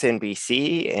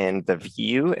MSNBC and The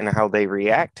View and how they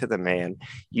react to the man.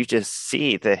 You just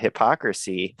see the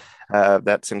hypocrisy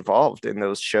that's involved in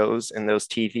those shows and those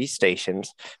TV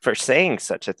stations for saying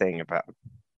such a thing about him.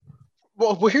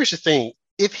 Well, here's the thing.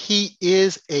 If he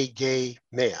is a gay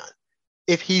man,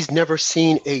 if he's never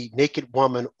seen a naked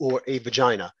woman or a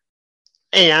vagina,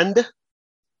 and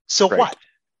so right. What?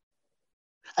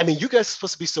 I mean, you guys are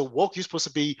supposed to be so woke. You're supposed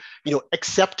to be,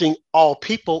 accepting all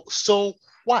people. So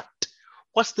what?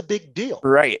 What's the big deal?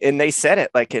 Right. And they said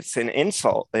it like it's an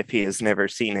insult if he has never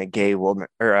seen a gay woman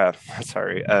or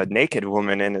a naked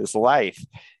woman in his life.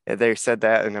 They said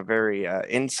that in a very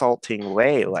insulting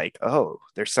way, like, oh,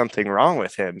 there's something wrong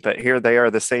with him. But here they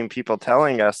are, the same people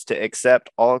telling us to accept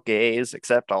all gays,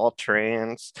 accept all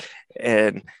trans.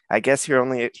 And I guess you're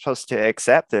only supposed to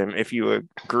accept them if you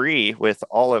agree with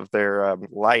all of their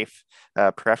life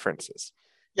preferences.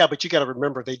 Yeah, but you got to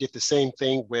remember they did the same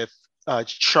thing with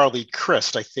Charlie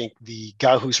Crist, I think, the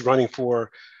guy who's running for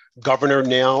governor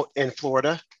now in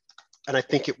Florida. And I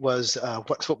think it was,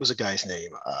 what was the guy's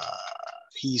name?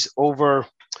 He's over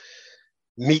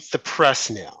Meet the Press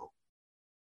now.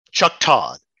 Chuck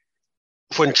Todd.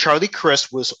 When Charlie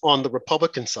Crist was on the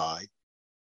Republican side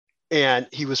and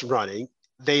he was running,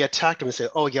 they attacked him and said,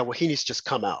 oh yeah, well, he needs to just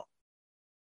come out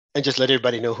and just let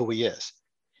everybody know who he is.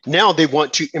 Now they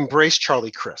want to embrace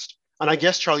Charlie Crist. And I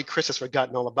guess Charlie Crist has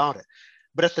forgotten all about it.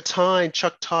 But at the time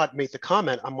Chuck Todd made the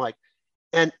comment, I'm like,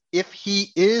 and if he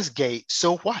is gay,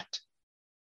 so what?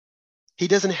 He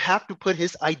doesn't have to put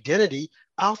his identity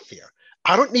out there.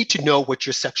 I don't need to know what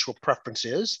your sexual preference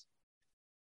is.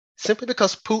 Simply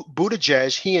because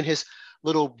Buttigieg, he and his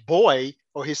little boy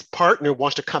or his partner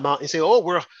wants to come out and say, oh,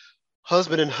 we're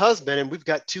husband and we've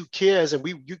got 2 kids and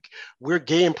we're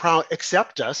gay and proud,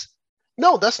 accept us.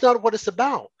 No, that's not what it's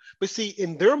about. But see,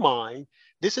 in their mind,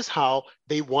 this is how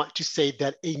they want to say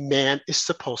that a man is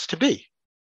supposed to be.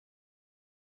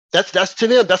 That's to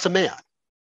them, that's a man.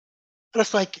 And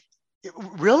it's like,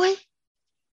 really?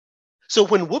 So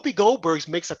when Whoopi Goldberg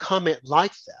makes a comment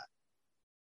like that,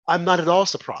 I'm not at all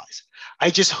surprised. I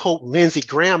just hope Lindsey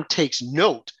Graham takes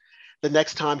note the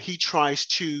next time he tries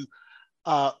to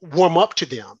warm up to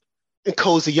them and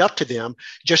cozy up to them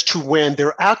just to win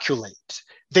their accolades.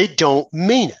 They don't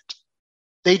mean it.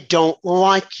 They don't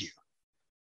like you.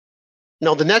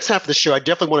 Now, the next half of the show, I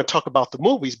definitely want to talk about the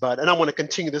movies, and I want to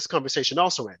continue this conversation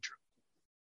also, Andrew.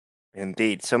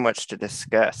 Indeed, so much to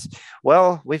discuss.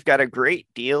 Well, we've got a great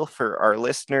deal for our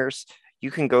listeners.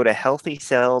 You can go to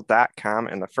healthycell.com,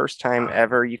 and the first time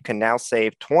ever, you can now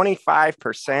save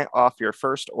 25% off your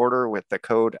first order with the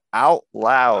code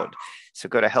OUTLOUD. So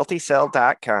go to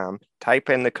healthycell.com, type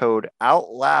in the code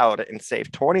OUTLOUD, and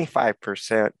save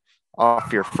 25%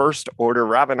 off your first order.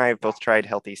 Rob and I have both tried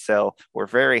Healthy Cell. We're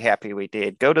very happy we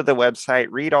did. Go to the website,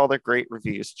 read all the great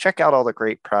reviews, check out all the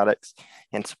great products,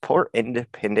 and support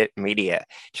independent media.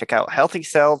 Check out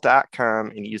healthycell.com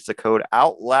and use the code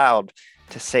OUTLOUD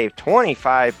to save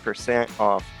 25%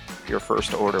 off your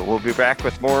first order. We'll be back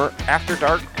with more After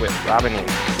Dark with Rob and Ian.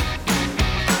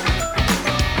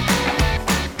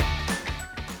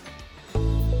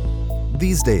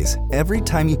 These days, every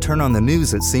time you turn on the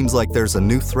news, it seems like there's a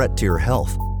new threat to your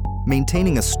health.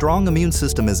 Maintaining a strong immune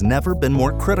system has never been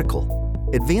more critical.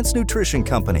 Advanced nutrition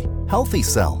company, Healthy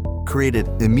Cell, created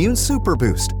Immune Super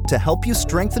Boost to help you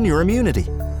strengthen your immunity.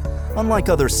 Unlike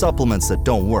other supplements that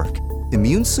don't work,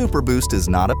 Immune Super Boost is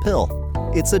not a pill.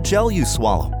 It's a gel you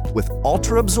swallow with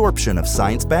ultra absorption of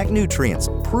science-backed nutrients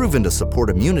proven to support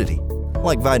immunity,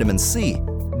 like vitamin C,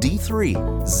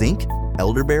 D3, zinc,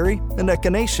 elderberry, and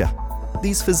echinacea.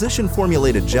 These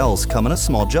physician-formulated gels come in a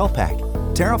small gel pack.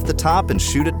 Tear off the top and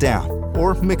shoot it down,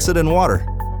 or mix it in water.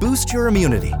 Boost your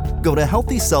immunity. Go to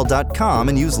healthycell.com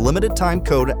and use limited time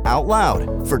code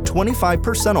OUTLOUD for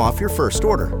 25% off your first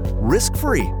order.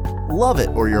 Risk-free. Love it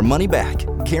or your money back.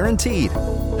 Guaranteed.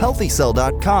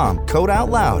 Healthycell.com, code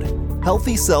OUTLOUD.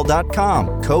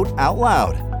 Healthycell.com, code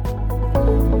OUTLOUD.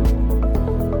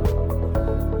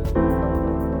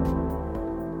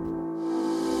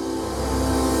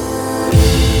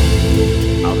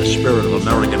 The spirit of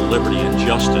American liberty and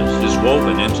justice is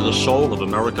woven into the soul of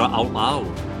America Out Loud.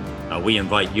 We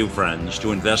invite you, friends,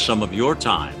 to invest some of your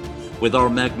time with our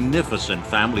magnificent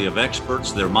family of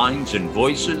experts, their minds and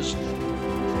voices.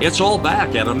 It's all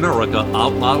back at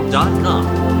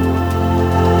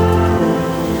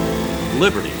AmericaOutloud.com.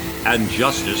 Liberty and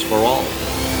justice for all.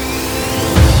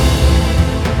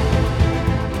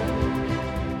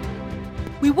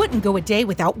 We wouldn't go a day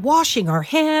without washing our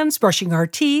hands, brushing our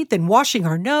teeth, and washing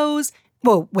our nose.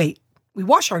 Whoa, wait, we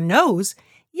wash our nose?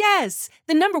 Yes,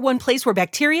 the number one place where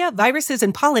bacteria, viruses,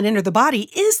 and pollen enter the body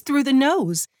is through the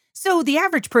nose. So the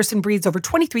average person breathes over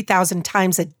 23,000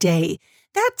 times a day.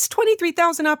 That's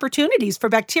 23,000 opportunities for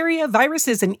bacteria,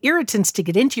 viruses, and irritants to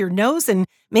get into your nose and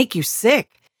make you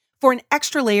sick. For an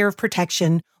extra layer of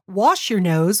protection, wash your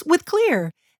nose with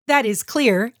Xlear. That is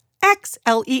Xlear,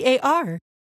 Xlear.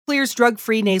 Xlear's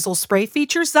drug-free nasal spray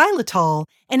features xylitol,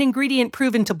 an ingredient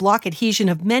proven to block adhesion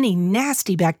of many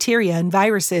nasty bacteria and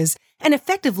viruses and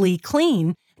effectively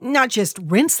clean, not just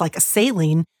rinse like a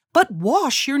saline, but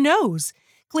wash your nose.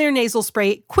 Xlear nasal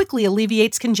spray quickly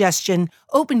alleviates congestion,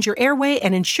 opens your airway,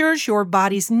 and ensures your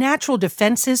body's natural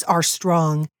defenses are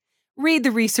strong. Read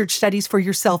the research studies for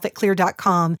yourself at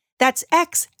Xlear.com. That's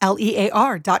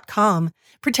Xlear.com.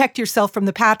 Protect yourself from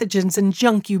the pathogens and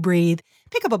junk you breathe.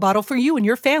 Pick up a bottle for you and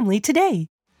your family today.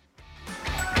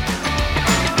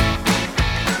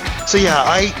 So yeah,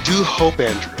 I do hope,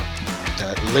 Andrew,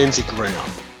 that Lindsey Graham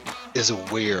is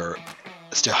aware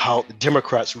as to how the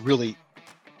Democrats really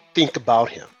think about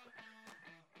him.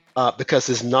 Because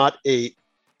it's not as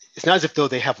if though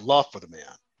they have love for the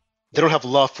man. They don't have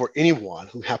love for anyone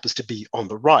who happens to be on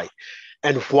the right.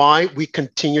 And why we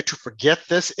continue to forget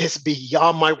this is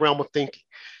beyond my realm of thinking.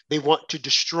 They want to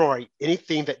destroy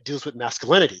anything that deals with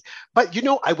masculinity. But,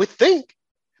 I would think,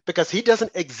 because he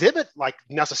doesn't exhibit like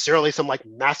necessarily some like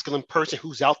masculine person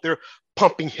who's out there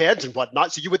pumping heads and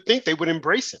whatnot. So you would think they would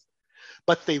embrace him,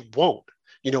 but they won't.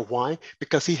 You know why?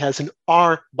 Because he has an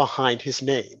R behind his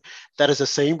name. That is the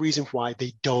same reason why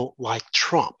they don't like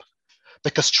Trump,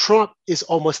 because Trump is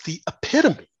almost the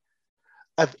epitome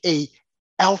of a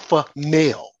alpha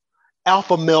male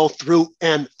through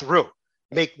and through.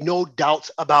 Make no doubts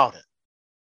about it.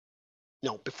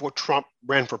 Before Trump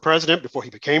ran for president, before he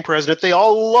became president, they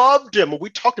all loved him. We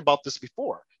talked about this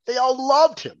before. They all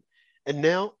loved him. And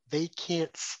now they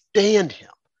can't stand him.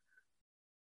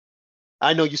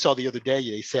 I know you saw the other day,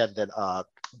 they said that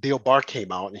Bill Barr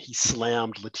came out and he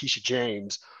slammed Letitia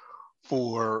James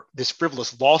for this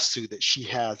frivolous lawsuit that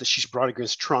she's brought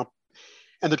against Trump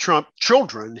and the Trump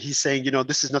children. He's saying,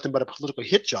 this is nothing but a political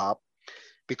hit job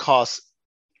because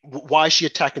why is she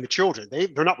attacking the children?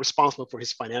 They're not responsible for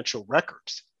his financial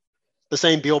records. The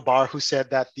same Bill Barr who said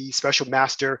that the special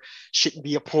master shouldn't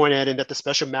be appointed and that the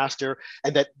special master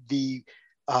and that the,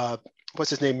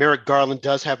 Merrick Garland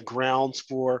does have grounds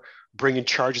for bringing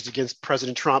charges against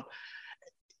President Trump.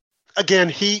 Again,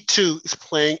 he too is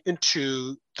playing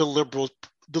into the liberals,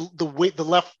 the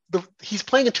left. He's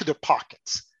playing into their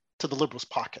pockets, to the liberals'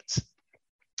 pockets.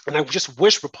 And I just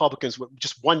wish Republicans would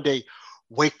just one day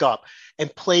wake up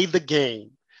and play the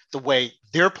game the way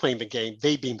they're playing the game,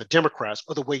 they being the Democrats,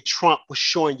 or the way Trump was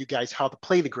showing you guys how to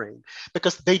play the game,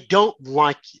 because they don't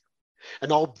like you.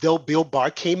 And although Bill Barr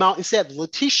came out and said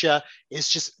Letitia is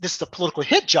just, this is a political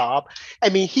hit job, I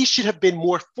mean, he should have been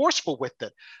more forceful with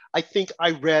it. I think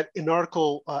I read an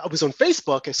article, I was on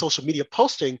Facebook, a social media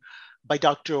posting by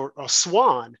Dr.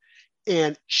 Swan,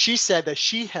 and she said that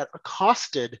she had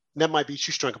accosted, that might be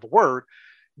too strong of a word,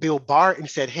 Bill Barr, and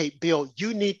said, hey, Bill,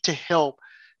 you need to help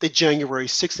the January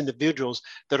 6 individuals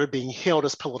that are being held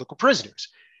as political prisoners.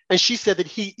 And she said that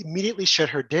he immediately shut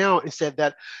her down and said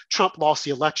that Trump lost the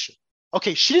election.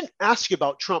 Okay, she didn't ask you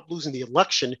about Trump losing the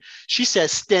election. She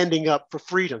says standing up for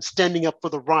freedom, standing up for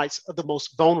the rights of the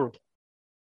most vulnerable.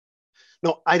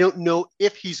 Now, I don't know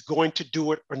if he's going to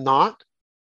do it or not,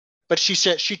 but she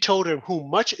said, she told him, whom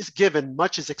much is given,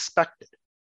 much is expected.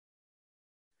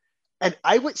 And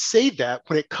I would say that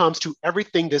when it comes to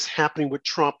everything that's happening with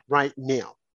Trump right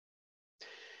now,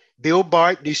 Bill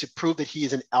Barr needs to prove that he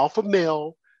is an alpha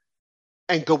male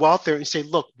and go out there and say,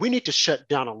 look, we need to shut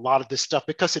down a lot of this stuff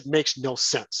because it makes no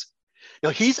sense. Now,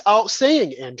 he's out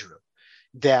saying, Andrew,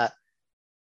 that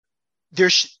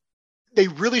they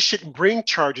really shouldn't bring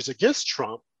charges against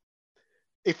Trump,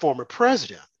 a former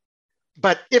president.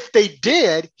 But if they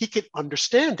did, he could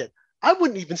understand it. I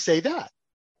wouldn't even say that.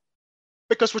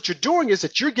 Because what you're doing is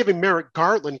that you're giving Merrick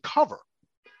Garland cover.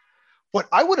 What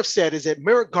I would have said is that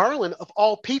Merrick Garland, of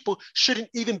all people, shouldn't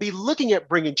even be looking at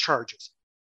bringing charges,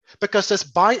 because that's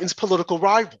Biden's political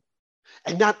rival.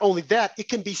 And not only that, it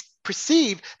can be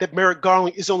perceived that Merrick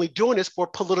Garland is only doing this for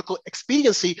political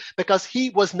expediency because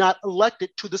he was not elected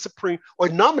to the Supreme or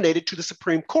nominated to the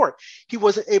Supreme Court. He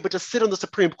wasn't able to sit on the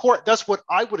Supreme Court. That's what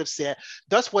I would have said.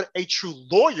 That's what a true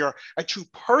lawyer, a true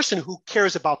person who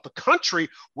cares about the country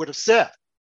would have said.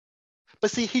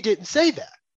 But see, he didn't say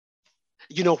that.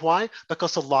 You know why?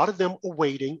 Because a lot of them are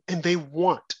waiting and they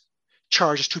want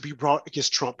charges to be brought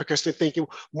against Trump because they're thinking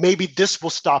maybe this will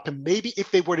stop him. Maybe if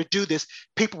they were to do this,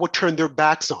 people would turn their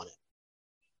backs on it.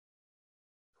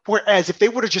 Whereas if they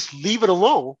were to just leave it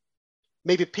alone,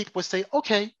 maybe people would say,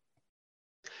 okay,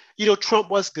 you know, Trump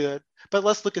was good, but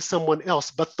let's look at someone else.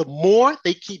 But the more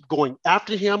they keep going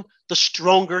after him, the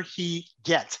stronger he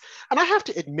gets. And I have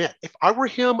to admit, if I were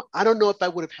him, I don't know if I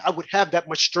would have that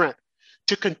much strength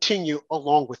to continue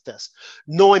along with this,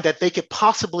 knowing that they could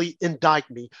possibly indict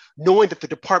me, knowing that the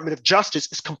Department of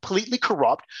Justice is completely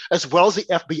corrupt, as well as the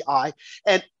FBI.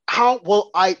 And how will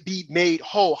I be made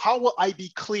whole? How will I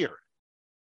be cleared?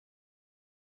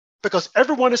 Because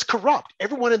everyone is corrupt.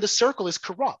 Everyone in the circle is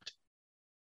corrupt.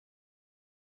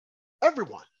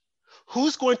 Everyone.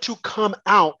 Who's going to come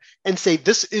out and say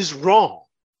this is wrong?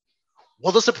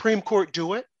 Will the Supreme Court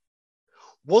do it?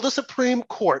 Will the Supreme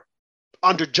Court,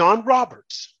 under John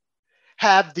Roberts,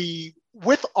 have the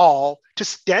withal to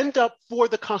stand up for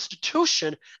the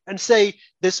Constitution and say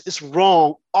this is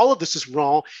wrong, all of this is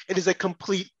wrong, it is a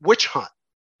complete witch hunt?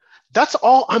 That's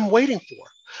all I'm waiting for.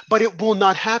 But it will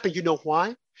not happen. You know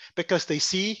why? Because they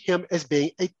see him as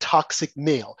being a toxic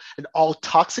male, and all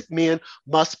toxic men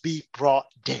must be brought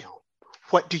down.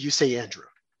 What do you say, Andrew?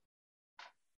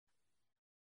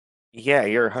 Yeah,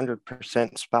 you're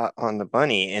 100% spot on the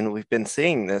money. And we've been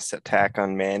seeing this attack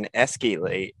on men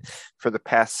escalate for the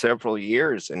past several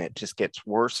years, and it just gets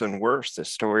worse and worse. The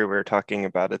story we were talking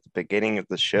about at the beginning of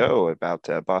the show about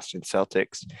Boston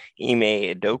Celtics,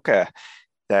 Ime Udoka,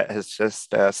 that has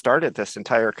just started this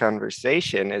entire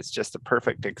conversation, is just a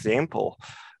perfect example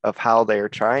of how they're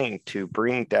trying to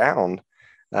bring down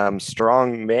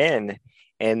strong men.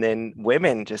 And then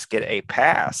women just get a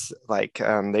pass, like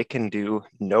they can do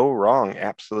no wrong,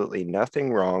 absolutely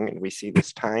nothing wrong. And we see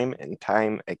this time and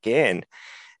time again.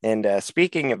 And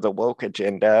speaking of the woke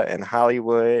agenda and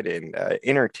Hollywood and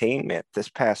entertainment, this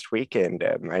past weekend,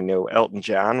 I know Elton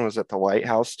John was at the White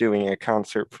House doing a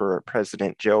concert for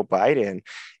President Joe Biden,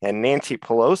 and Nancy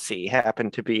Pelosi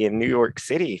happened to be in New York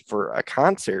City for a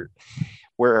concert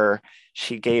where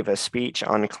she gave a speech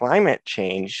on climate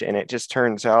change. And it just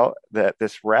turns out that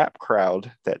this rap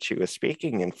crowd that she was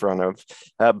speaking in front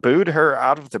of booed her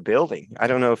out of the building. I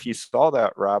don't know if you saw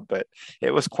that, Rob, but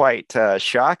it was quite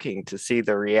shocking to see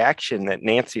the reaction that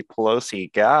Nancy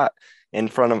Pelosi got in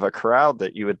front of a crowd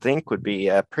that you would think would be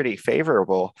pretty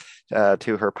favorable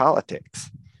to her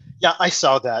politics. Yeah, I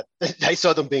saw that. I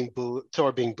saw them being booed,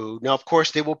 being booed. Now, of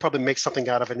course, they will probably make something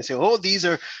out of it and say, oh, these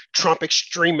are Trump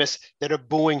extremists that are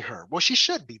booing her. Well, she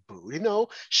should be booed. You know,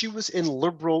 she was in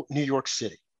liberal New York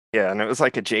City. Yeah, and it was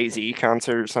like a Jay-Z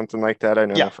concert or something like that. I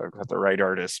don't know Yeah. if I've got the right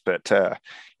artist, but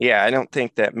yeah, I don't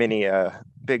think that many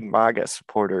big MAGA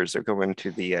supporters are going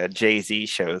to the Jay-Z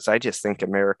shows. I just think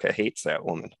America hates that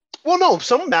woman. Well, no,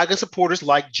 some MAGA supporters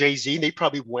like Jay-Z, they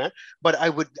probably went, but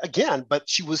but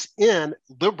she was in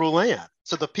liberal land.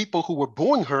 So the people who were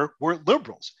booing her were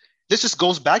liberals. This just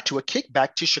goes back to a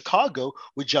kickback to Chicago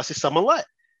with Justice Smollett,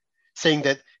 saying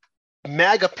that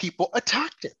MAGA people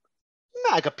attacked him.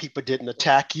 MAGA people didn't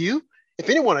attack you. If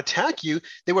anyone attacked you,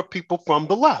 they were people from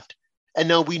the left. And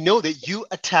now we know that you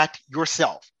attacked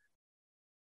yourself.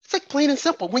 It's like plain and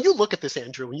simple. When you look at this,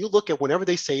 Andrew, when you look at whenever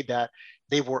they say that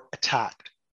they were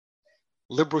attacked,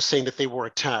 liberals saying that they were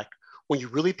attacked, when you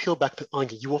really peel back the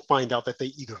onion, you will find out that they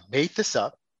either made this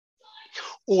up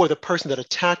or the person that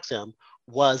attacked them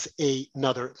was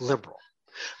another liberal.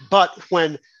 But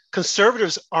when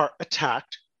conservatives are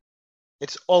attacked,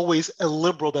 it's always a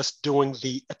liberal that's doing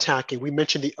the attacking. We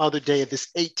mentioned the other day this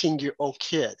 18-year-old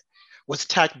kid was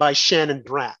attacked by Shannon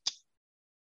Bratt.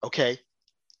 Okay.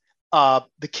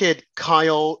 The kid,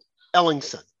 Kyle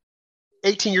Ellingson,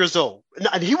 18 years old.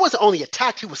 And he wasn't only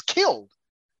attacked, he was killed.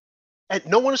 And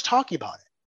no one is talking about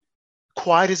it.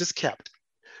 Quiet as it's kept.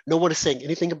 No one is saying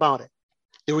anything about it.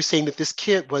 They were saying that this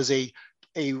kid was a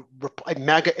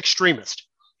MAGA extremist.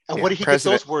 And where did he get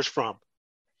those words from?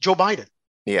 Joe Biden.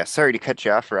 Yeah, sorry to cut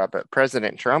you off, Rob, but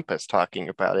President Trump is talking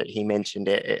about it. He mentioned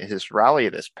it at his rally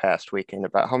this past weekend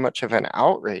about how much of an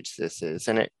outrage this is,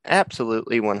 and it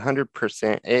absolutely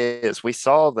 100% is. We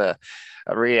saw the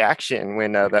reaction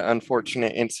when the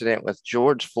unfortunate incident with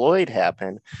George Floyd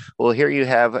happened. Well, here you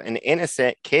have an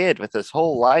innocent kid with his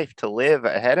whole life to live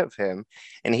ahead of him,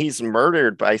 and he's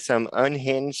murdered by some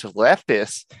unhinged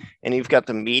leftist, and you've got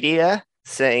the media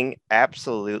saying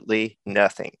absolutely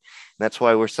nothing. And that's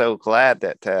why we're so glad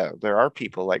that there are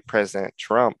people like President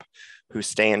Trump who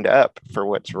stand up for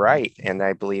what's right. And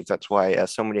I believe that's why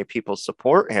so many people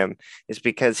support him, is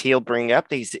because he'll bring up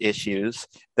these issues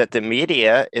that the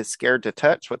media is scared to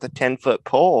touch with a 10-foot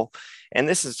pole. And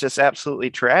this is just absolutely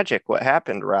tragic what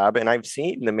happened, Rob. And I've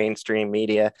seen the mainstream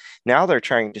media, now they're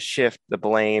trying to shift the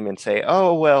blame and say,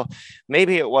 oh, well,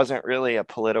 maybe it wasn't really a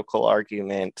political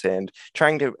argument, and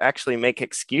trying to actually make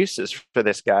excuses for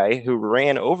this guy who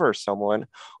ran over someone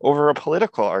over a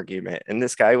political argument. And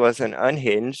this guy was an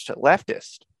unhinged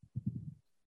leftist.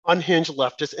 Unhinged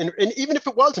leftist. And even if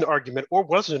it was an argument or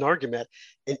wasn't an argument,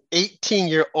 an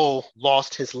 18-year-old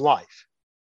lost his life.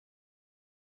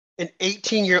 An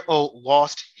 18-year-old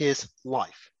lost his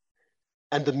life,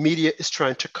 and the media is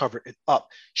trying to cover it up.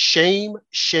 Shame,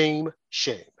 shame,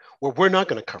 shame. Well, we're not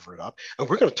going to cover it up, and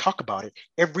we're going to talk about it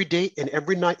every day and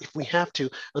every night if we have to,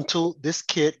 until this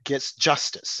kid gets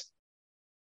justice,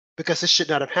 because this should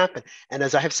not have happened. And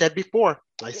as I have said before,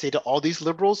 I say to all these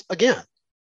liberals again,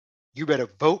 you better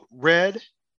vote red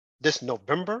this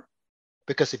November,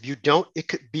 because if you don't, it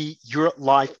could be your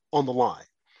life on the line.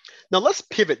 Now, let's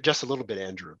pivot just a little bit,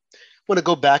 Andrew. I want to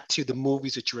go back to the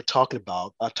movies that you were talking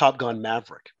about, Top Gun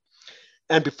Maverick.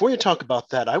 And before you talk about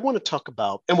that, I want to talk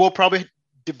about, and we'll probably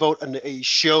devote a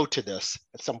show to this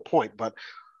at some point, but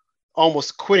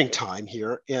almost quitting time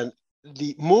here. And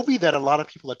the movie that a lot of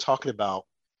people are talking about,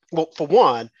 well, for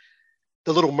one,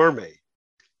 The Little Mermaid.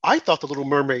 I thought The Little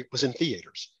Mermaid was in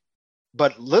theaters,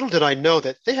 but little did I know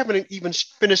that they haven't even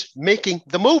finished making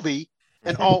the movie,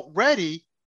 and already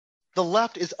the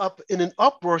left is up in an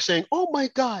uproar saying, oh my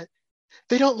God,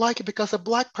 they don't like it because a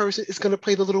Black person is going to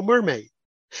play the Little Mermaid.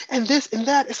 And this and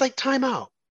that, it's like time out.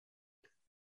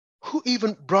 Who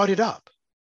even brought it up?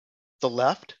 The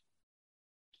left?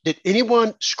 Did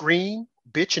anyone scream,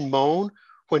 bitch, and moan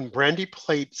when Brandy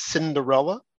played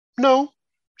Cinderella? No,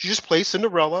 she just played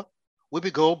Cinderella.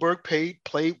 Whoopi Goldberg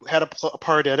had a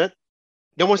part in it.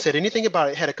 No one said anything about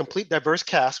it. It had a complete diverse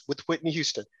cast with Whitney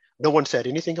Houston. No one said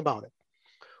anything about it.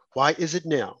 Why is it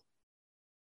now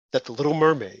that The Little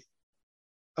Mermaid,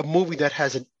 a movie that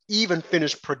hasn't even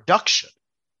finished production,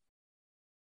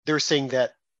 they're saying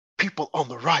that people on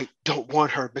the right don't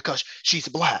want her because she's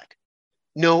Black?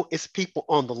 No, it's people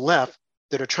on the left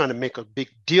that are trying to make a big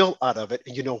deal out of it.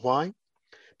 And you know why?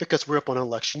 Because we're up on an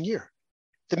election year,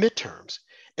 the midterms,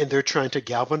 and they're trying to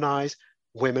galvanize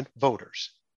women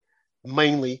voters,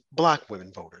 mainly Black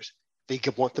women voters. They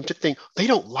want them to think they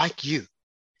don't like you.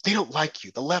 They don't like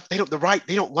you. The left, the right,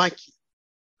 they don't like you.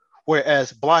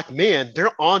 Whereas Black men,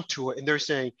 they're onto it and they're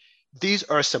saying, these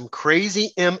are some crazy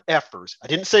MFers. I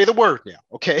didn't say the word now,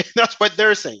 okay? That's what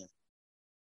they're saying.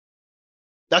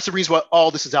 That's the reason why all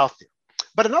this is out there.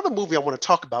 But another movie I want to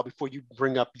talk about before you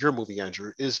bring up your movie,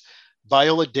 Andrew, is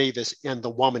Viola Davis and the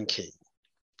Woman King.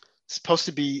 It's supposed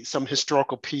to be some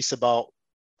historical piece about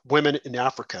women in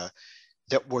Africa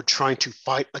that were trying to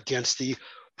fight against the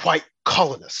white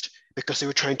colonists because they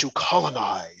were trying to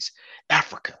colonize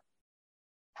Africa.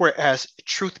 Whereas,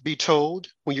 truth be told,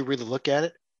 when you really look at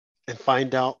it and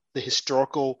find out the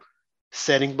historical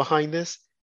setting behind this,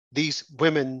 these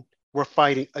women were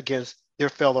fighting against their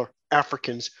fellow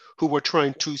Africans who were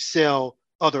trying to sell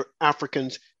other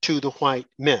Africans to the white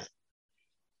men,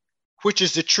 which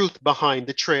is the truth behind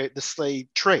the trade, the slave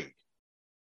trade.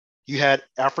 You had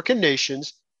African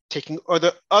nations taking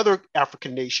other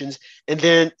African nations and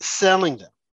then selling them.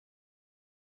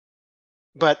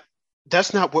 But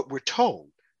that's not what we're told.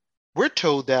 We're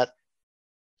told that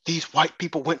these white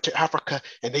people went to Africa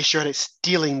and they started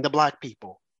stealing the Black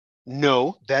people.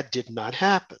 No, that did not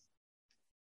happen.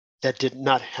 That did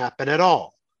not happen at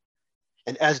all.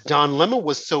 And as Don Lemon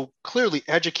was so clearly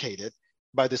educated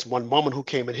by this one woman who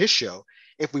came in his show,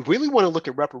 if we really want to look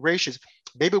at reparations,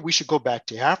 maybe we should go back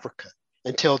to Africa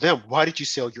and tell them, why did you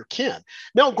sell your kin?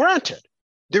 Now, granted,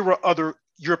 there were other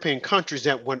European countries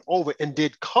that went over and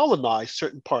did colonize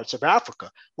certain parts of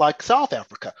Africa, like South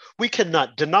Africa. We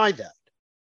cannot deny that.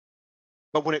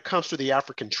 But when it comes to the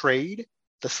African trade,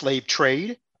 the slave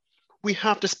trade, we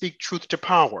have to speak truth to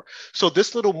power. So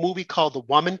this little movie called The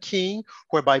Woman King,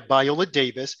 whereby Viola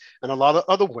Davis and a lot of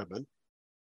other women,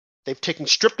 they've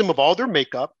stripped them of all their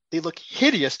makeup. They look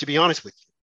hideous, to be honest with you.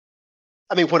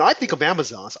 I mean, when I think of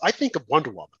Amazons, I think of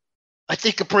Wonder Woman. I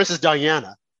think of Princess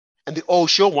Diana and the old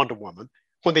show Wonder Woman,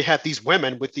 when they had these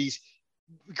women with these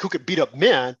who could beat up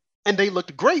men, and they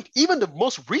looked great. Even the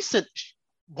most recent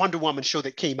Wonder Woman show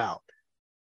that came out,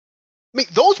 I mean,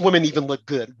 those women even look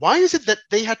good. Why is it that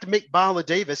they had to make Viola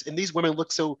Davis and these women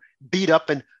look so beat up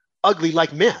and ugly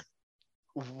like men?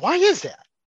 Why is that?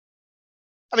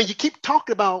 I mean, you keep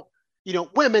talking about,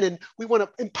 women and we want to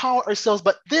empower ourselves,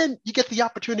 but then you get the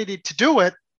opportunity to do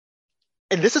it.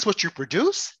 And this is what you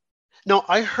produce? No,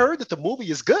 I heard that the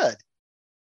movie is good.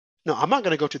 No, I'm not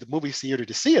going to go to the movie theater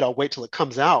to see it. I'll wait till it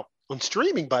comes out on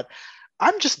streaming, but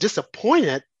I'm just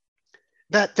disappointed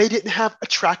that they didn't have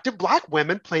attractive Black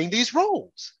women playing these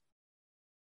roles.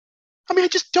 I mean, I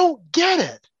just don't get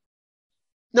it.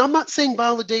 Now, I'm not saying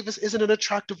Viola Davis isn't an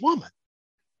attractive woman,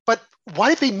 but why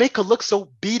did they make her look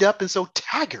so beat up and so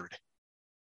tagged?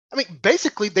 I mean,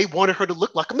 basically, they wanted her to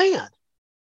look like a man.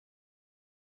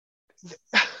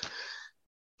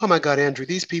 Oh my God, Andrew,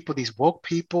 these people, these woke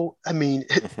people, I mean,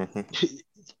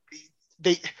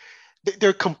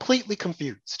 they're completely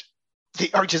confused. They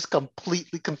are just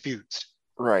completely confused.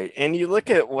 Right. And you look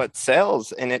at what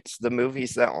sells, and it's the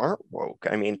movies that aren't woke.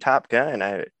 I mean, Top Gun,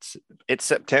 it's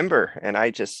September, and I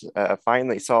just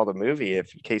finally saw the movie, in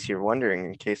case you're wondering,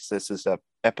 in case this is a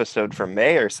episode from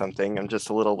May or something. I'm just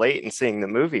a little late in seeing the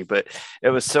movie, but it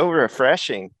was so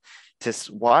refreshing to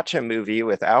watch a movie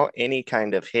without any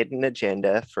kind of hidden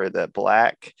agenda for the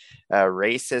Black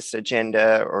racist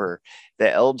agenda or the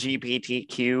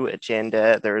LGBTQ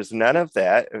agenda. There was none of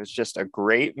that. It was just a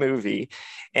great movie.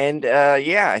 And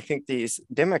I think these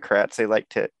Democrats, they like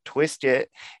to twist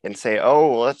it and say,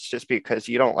 oh, well, it's just because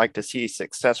you don't like to see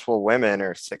successful women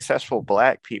or successful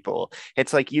Black people.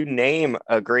 It's like you name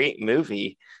a great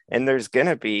movie and there's going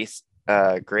to be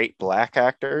great Black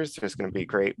actors. There's going to be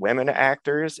great women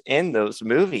actors in those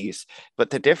movies. But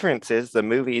the difference is the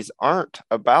movies aren't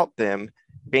about them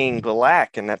being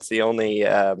Black. And that's the only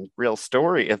real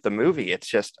story of the movie. It's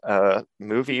just a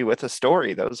movie with a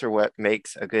story. Those are what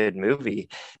makes a good movie,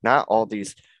 not all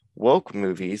these woke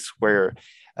movies where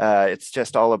it's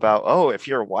just all about, oh, if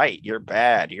you're white, you're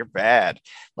bad.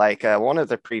 Like one of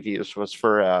the previews was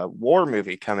for a war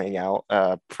movie coming out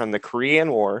from the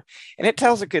Korean War, and it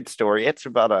tells a good story. It's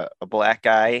about a Black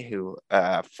guy who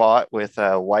fought with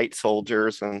white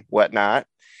soldiers and whatnot,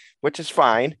 which is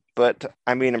fine. But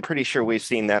I mean, I'm pretty sure we've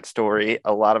seen that story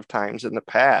a lot of times in the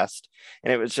past,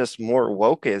 and it was just more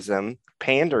wokeism,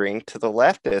 pandering to the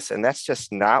leftists, and that's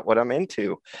just not what I'm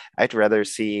into. I'd rather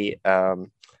see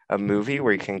a movie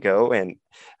where you can go and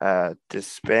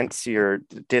dispense your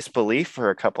disbelief for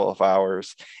a couple of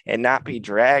hours and not be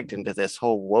dragged into this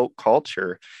whole woke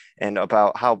culture and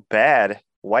about how bad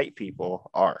white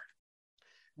people are.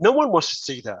 No one wants to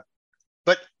see that.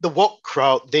 But the woke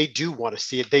crowd, they do want to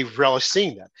see it. They relish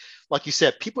seeing that. Like you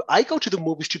said, I go to the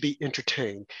movies to be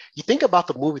entertained. You think about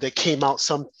the movie that came out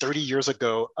some 30 years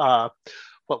ago.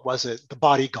 What was it? The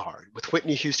Bodyguard with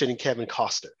Whitney Houston and Kevin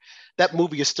Costner. That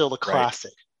movie is still a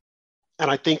classic. Right. And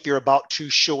I think they're about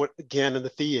to show it again in the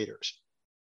theaters.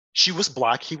 She was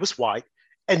Black, he was white,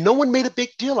 and no one made a big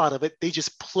deal out of it. They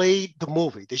just played the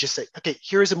movie. They just say, okay,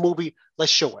 here's a movie,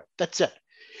 let's show it. That's it.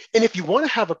 And if you want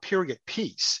to have a period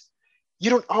piece, You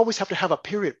don't always have to have a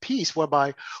period piece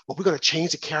whereby, well, we're going to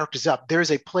change the characters up.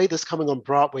 There's a play that's coming on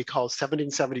Broadway called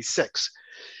 1776.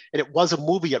 And it was a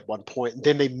movie at one point, and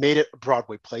then they made it a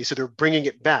Broadway play. So they're bringing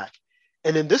it back.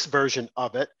 And in this version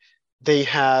of it, they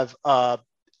have, I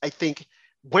think,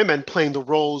 women playing the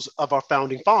roles of our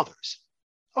founding fathers.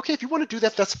 Okay, if you want to do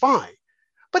that, that's fine.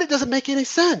 But it doesn't make any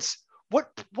sense.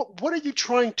 What are you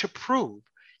trying to prove?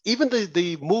 Even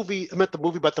the movie, I meant the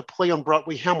movie about the play on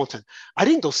Broadway, Hamilton. I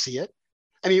didn't go see it.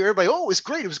 I mean, everybody, oh, it's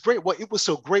great. It was great. Well, it was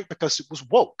so great because it was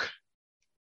woke.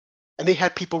 And they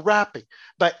had people rapping.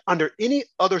 But under any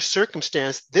other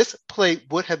circumstance, this play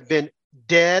would have been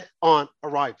dead on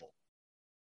arrival.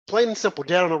 Plain and simple,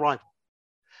 dead on arrival.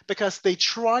 Because they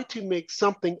try to make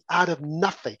something out of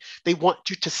nothing. They want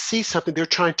you to see something. They're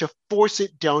trying to force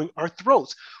it down our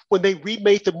throats. When they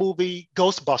remade the movie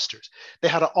Ghostbusters, they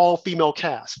had an all-female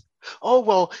cast. Oh,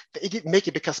 well, they didn't make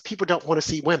it because people don't want to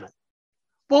see women.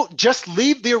 Well, just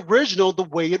leave the original the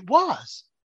way it was.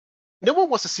 No one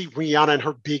wants to see Rihanna and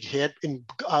her big head in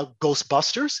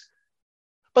Ghostbusters,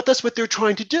 but that's what they're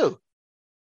trying to do.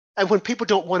 And when people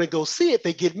don't want to go see it,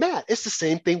 they get mad. It's the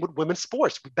same thing with women's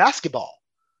sports, with basketball.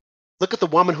 Look at the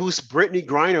woman who's Brittany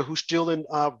Griner, who's still in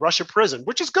Russia prison,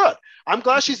 which is good. I'm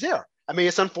glad she's there. I mean,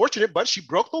 it's unfortunate, but she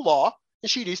broke the law and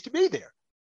she needs to be there.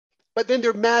 But then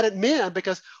they're mad at men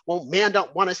because, well, men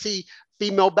don't want to see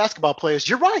female basketball players.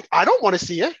 You're right. I don't want to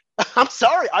see it. I'm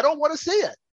sorry. I don't want to see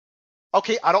it.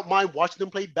 Okay, I don't mind watching them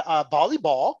play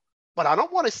volleyball, but I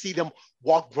don't want to see them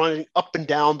running up and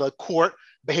down the court,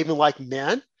 behaving like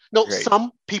men. No, right.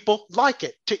 Some people like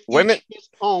it. To women, each his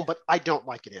own, but I don't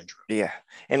like it, Andrew. Yeah,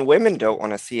 and women don't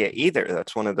want to see it either.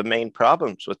 That's one of the main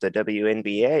problems with the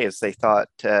WNBA is they thought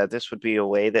this would be a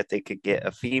way that they could get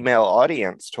a female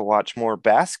audience to watch more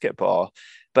basketball.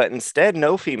 But instead,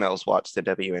 no females watch the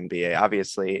WNBA.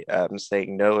 Obviously,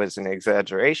 saying no is an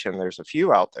exaggeration. There's a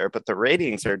few out there, but the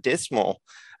ratings are dismal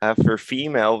for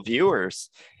female viewers.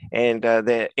 And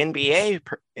the NBA,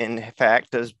 in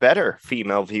fact, does better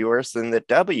female viewers than the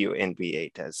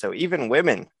WNBA does. So even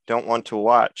women don't want to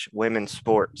watch women's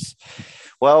sports.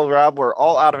 Well, Rob, we're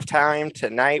all out of time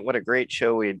tonight. What a great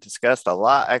show. We discussed a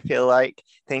lot, I feel like.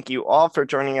 Thank you all for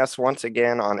joining us once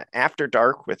again on After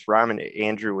Dark with Rob and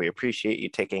Andrew. We appreciate you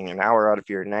taking an hour out of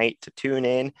your night to tune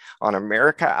in on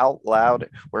America Out Loud.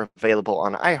 We're available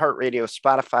on iHeartRadio,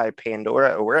 Spotify,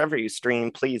 Pandora, or wherever you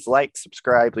stream. Please like,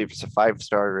 subscribe, leave us a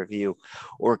 5-star review,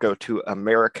 or go to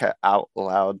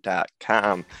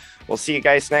AmericaOutloud.com. We'll see you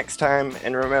guys next time.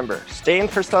 And remember, stand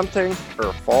for something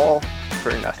or fall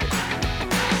for nothing.